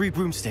inside the 3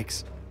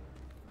 broomsticks.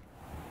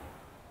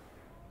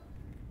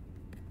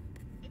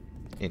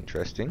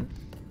 Interesting.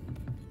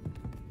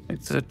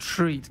 It's a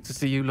treat to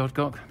see you,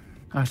 Lodgok.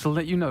 I shall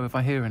let you know if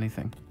I hear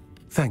anything.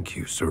 Thank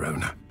you,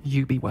 Sirona.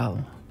 You be well.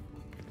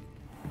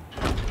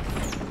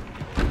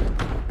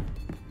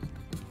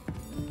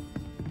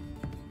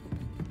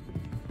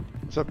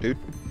 What's up, dude?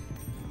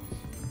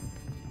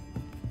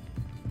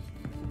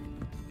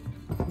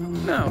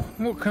 Now,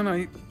 what can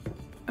I...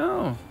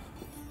 Oh,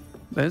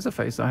 there's a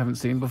face I haven't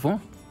seen before.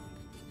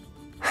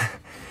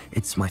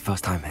 It's my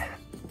first time here.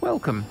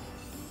 Welcome.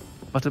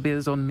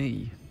 Butterbeer's on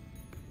me.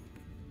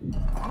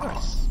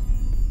 Nice.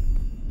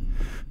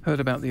 Heard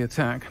about the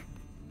attack.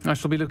 I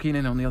shall be looking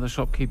in on the other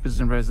shopkeepers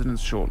and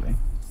residents shortly.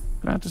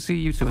 Glad to see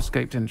you two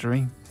escaped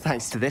injury.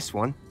 Thanks to this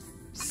one.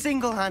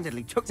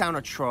 Single-handedly took down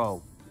a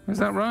troll. Is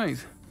that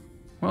right?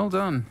 Well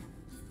done.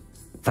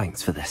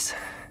 Thanks for this.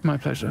 My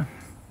pleasure.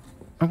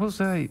 I will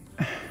say,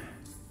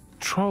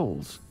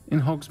 trolls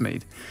in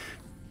Hogsmeade.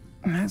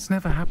 That's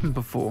never happened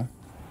before.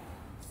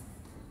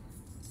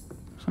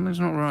 Something's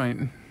not right.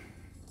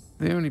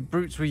 The only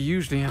brutes we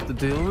usually have to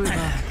deal with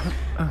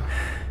are...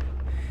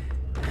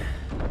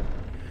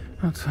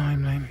 How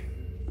timely.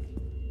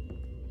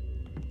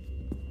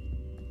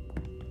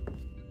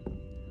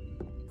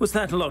 Was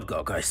that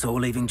Lodgok I saw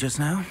leaving just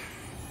now?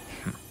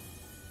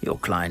 Your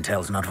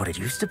clientele's not what it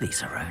used to be,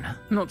 Sirona.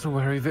 Not to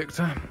worry,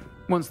 Victor.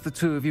 Once the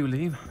 2 of you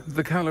leave,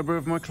 the caliber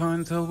of my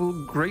clientele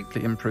will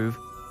greatly improve.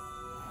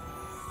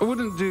 I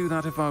wouldn't do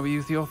that if I were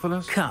you,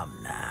 Theophilus. Come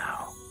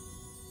now.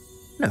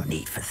 No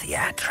need for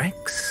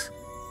theatrics.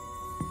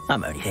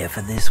 I'm only here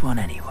for this one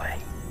anyway.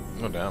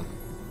 Oh, damn.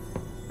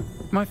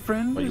 My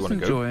friend is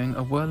enjoying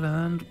a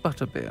well-earned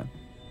butterbeer.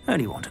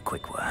 Only want a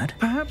quick word.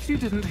 Perhaps you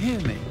didn't hear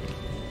me.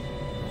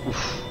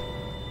 Oof.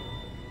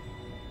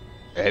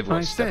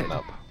 Everyone's stepping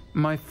up.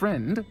 My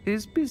friend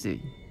is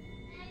busy.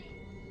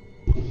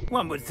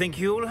 One would think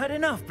you all had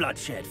enough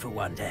bloodshed for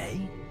one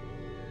day.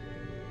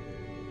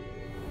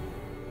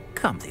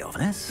 Come,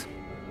 Theophilus.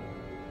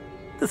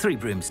 The 3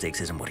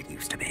 broomsticks isn't what it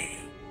used to be.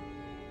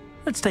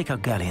 Let's take our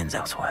galleons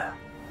elsewhere.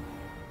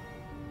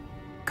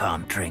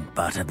 Can't drink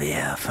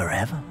butterbeer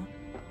forever.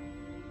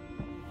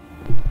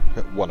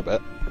 One a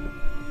bit.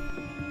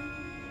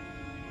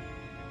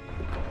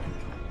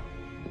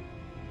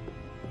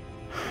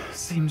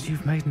 Seems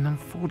you've made an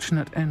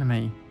unfortunate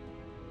enemy.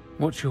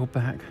 Watch your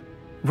back.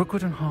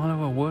 Rookwood and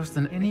Harlow are worse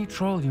than any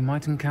troll you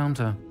might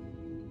encounter.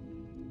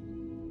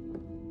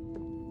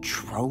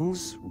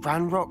 Trolls?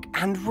 Ranrock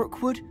and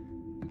Rookwood?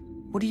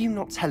 What are you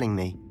not telling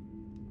me?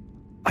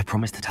 I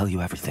promise to tell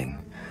you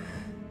everything,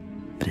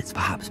 but it's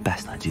perhaps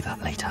best I do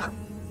that later.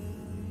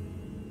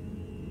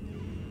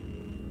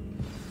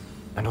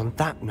 And on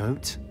that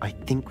note, I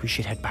think we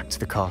should head back to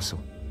the castle.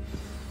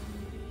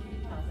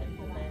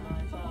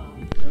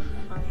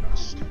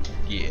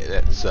 Yeah,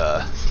 let's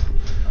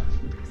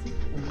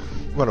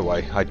run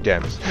away. I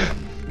dare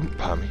him.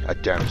 Pardon me. I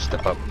dare him to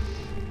step up.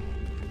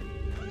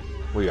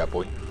 Where you at,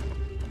 boy?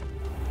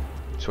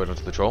 Sword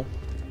onto the troll.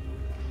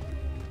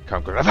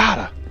 Come,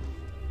 Gravada!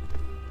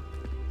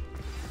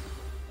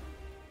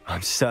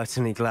 I'm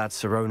certainly glad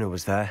Sirona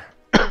was there.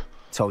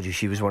 Told you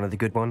she was one of the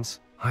good ones.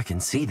 I can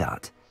see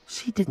that.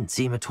 She didn't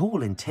seem at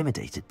all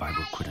intimidated by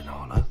Rookwood and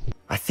Arlo.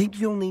 I think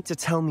you'll need to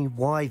tell me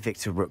why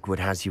Victor Rookwood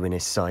has you in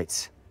his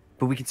sights.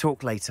 But we can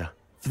talk later.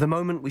 For the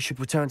moment, we should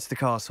return to the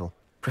castle.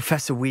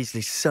 Professor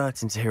Weasley's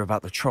certain to hear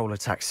about the troll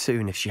attack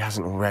soon if she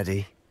hasn't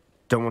already.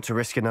 Don't want to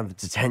risk another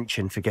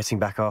detention for getting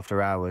back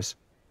after hours.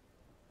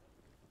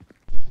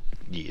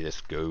 Yeah,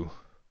 let's go.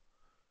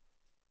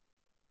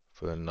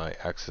 For the night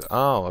access.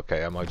 Oh,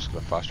 okay. Am I just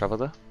going to fast travel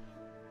there?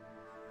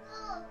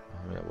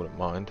 I mean, I wouldn't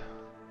mind.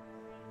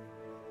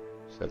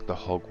 Select the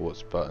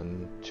Hogwarts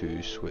button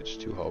to switch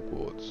to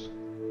Hogwarts.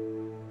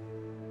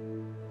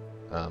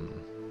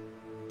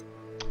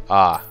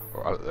 Right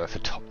at the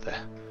top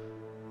there.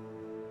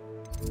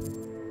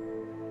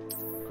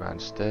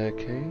 Grand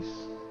staircase.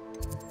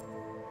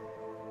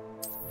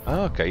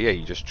 Oh, okay, yeah,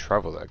 you just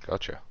travel there.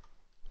 Gotcha.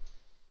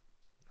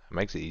 That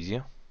makes it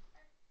easier.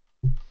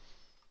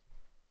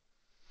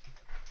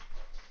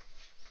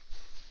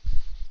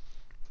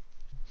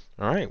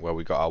 Alright, well,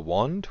 we got our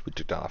wand. We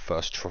took down our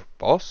first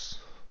boss.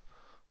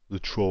 The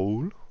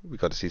troll. We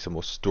got to see some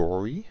more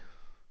story.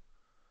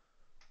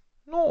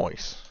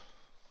 Nice.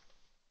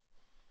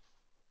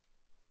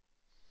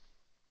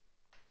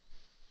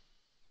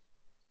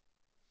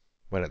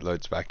 When it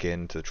loads back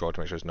into the troll to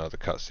make sure there's no other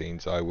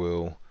cutscenes, I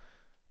will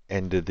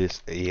end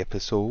this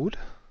episode.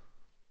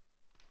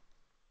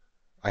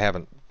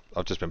 I've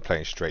just been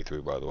playing straight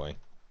through, by the way.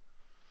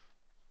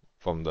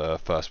 From the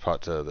first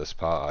part to this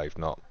part, I've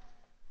not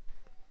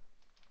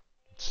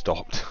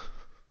stopped.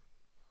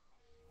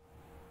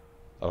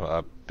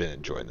 I've been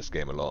enjoying this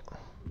game a lot.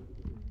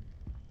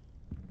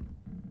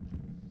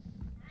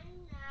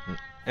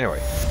 Anyway,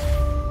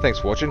 thanks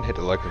for watching, hit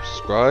the like and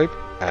subscribe,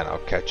 and I'll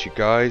catch you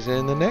guys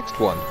in the next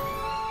one.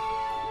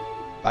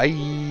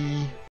 Bye!